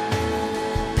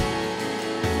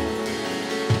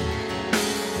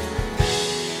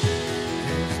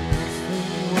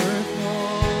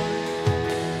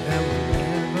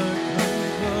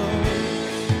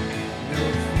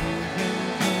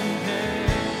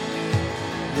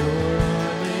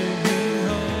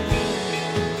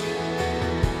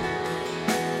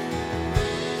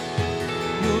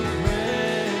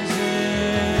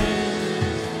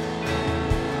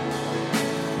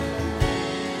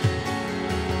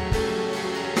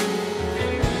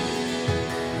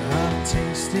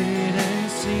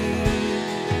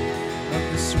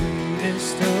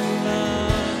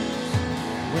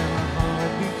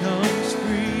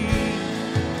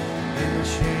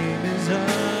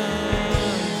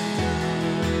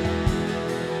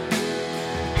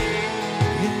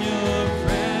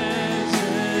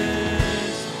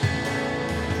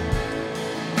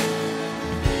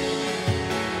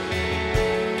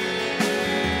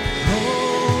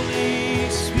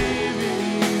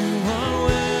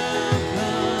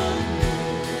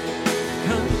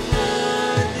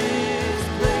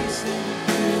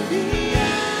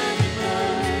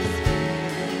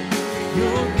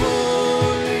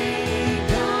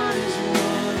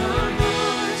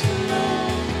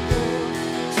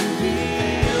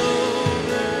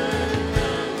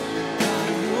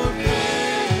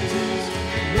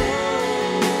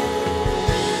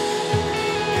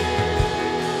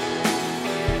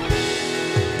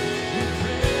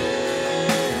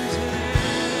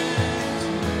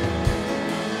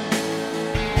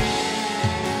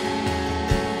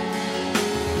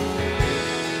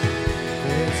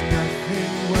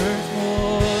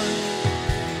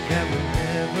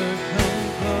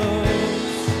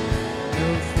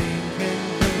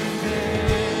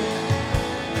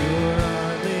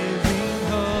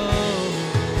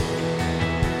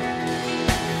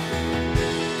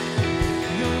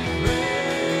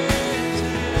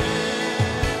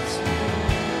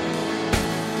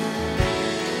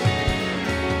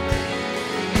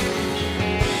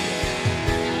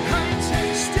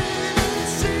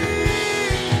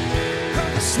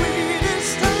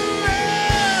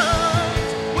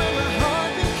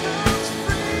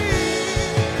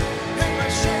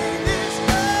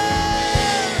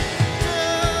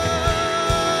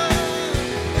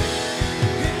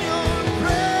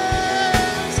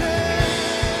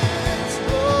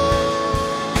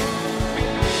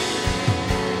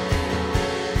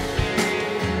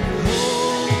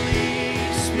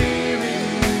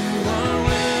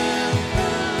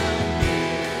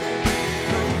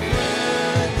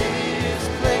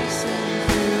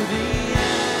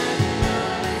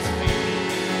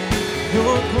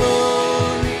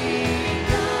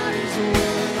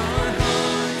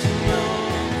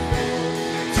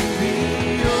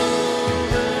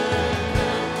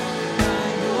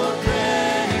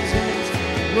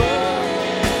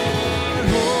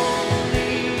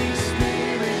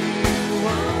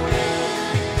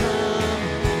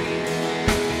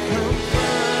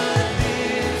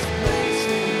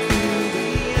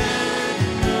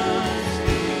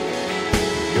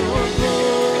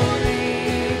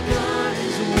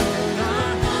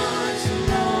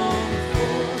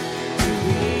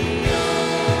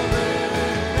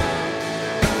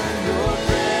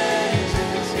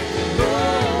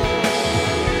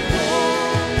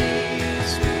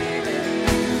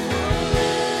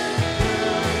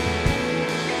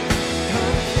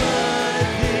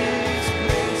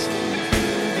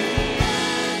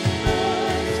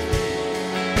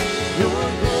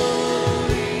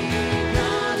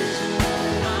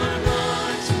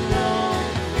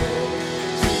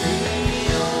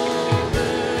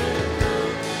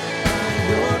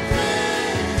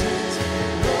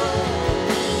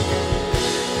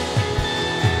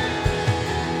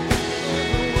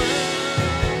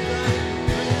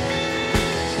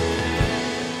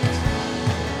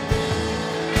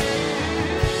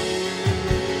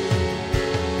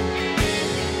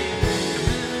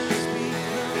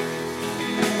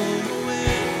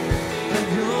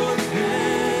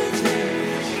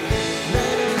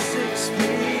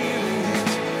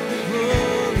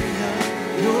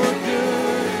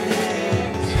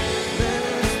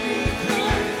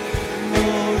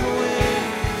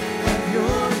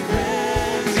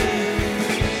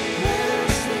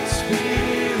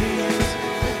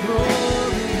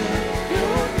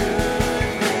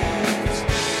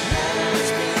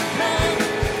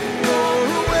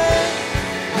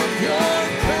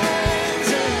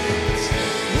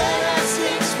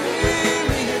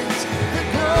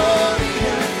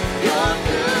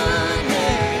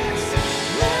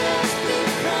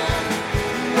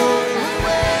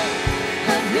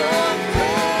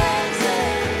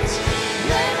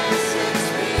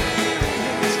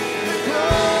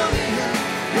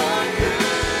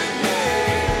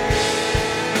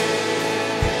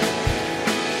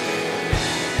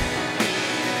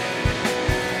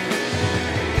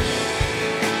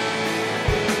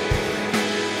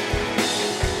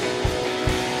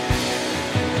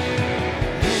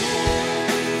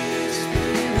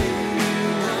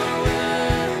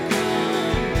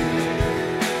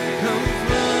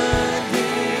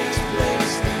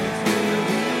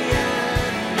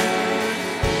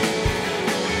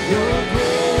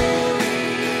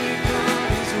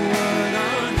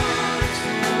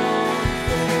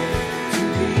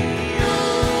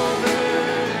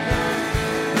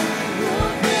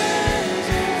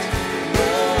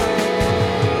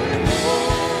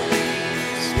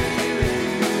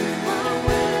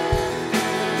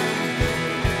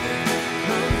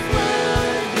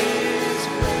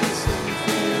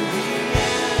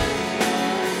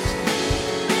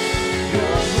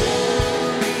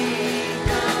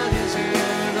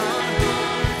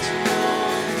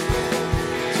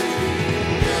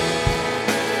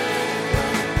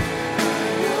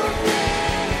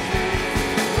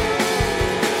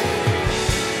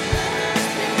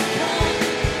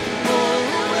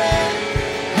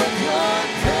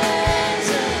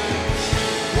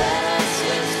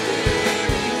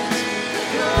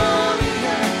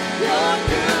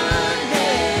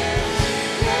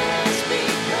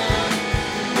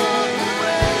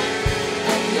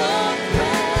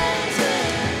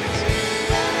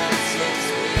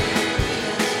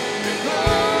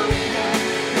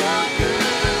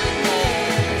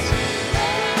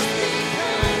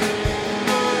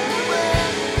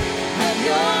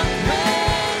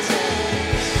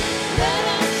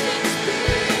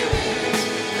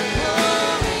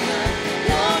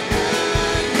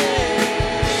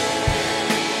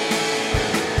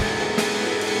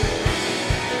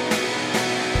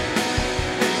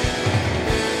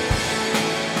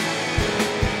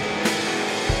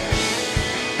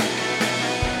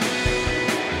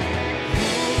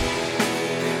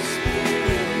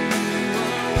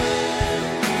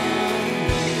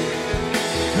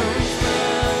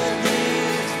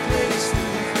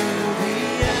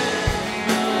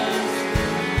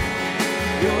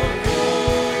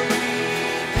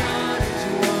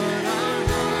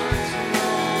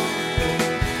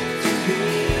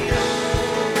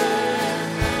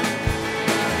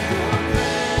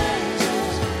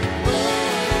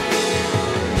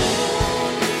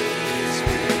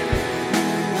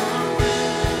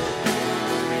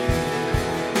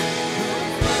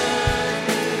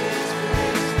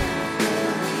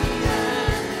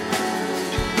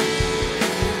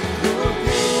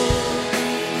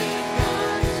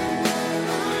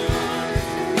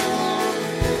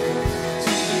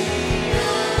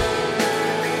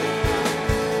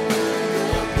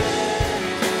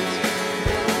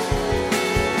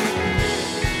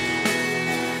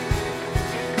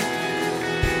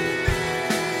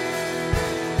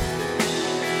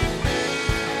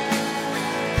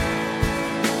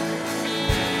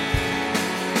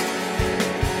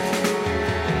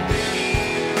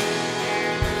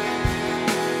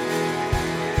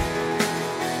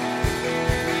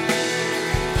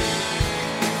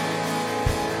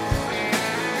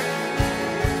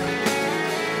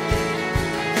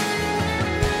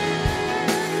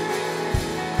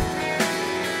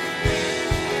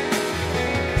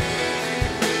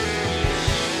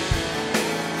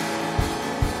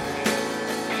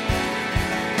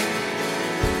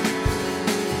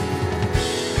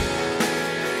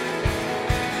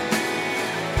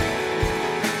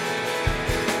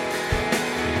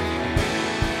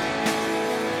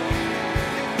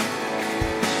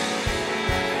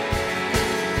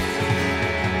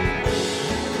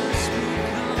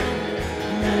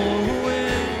 more.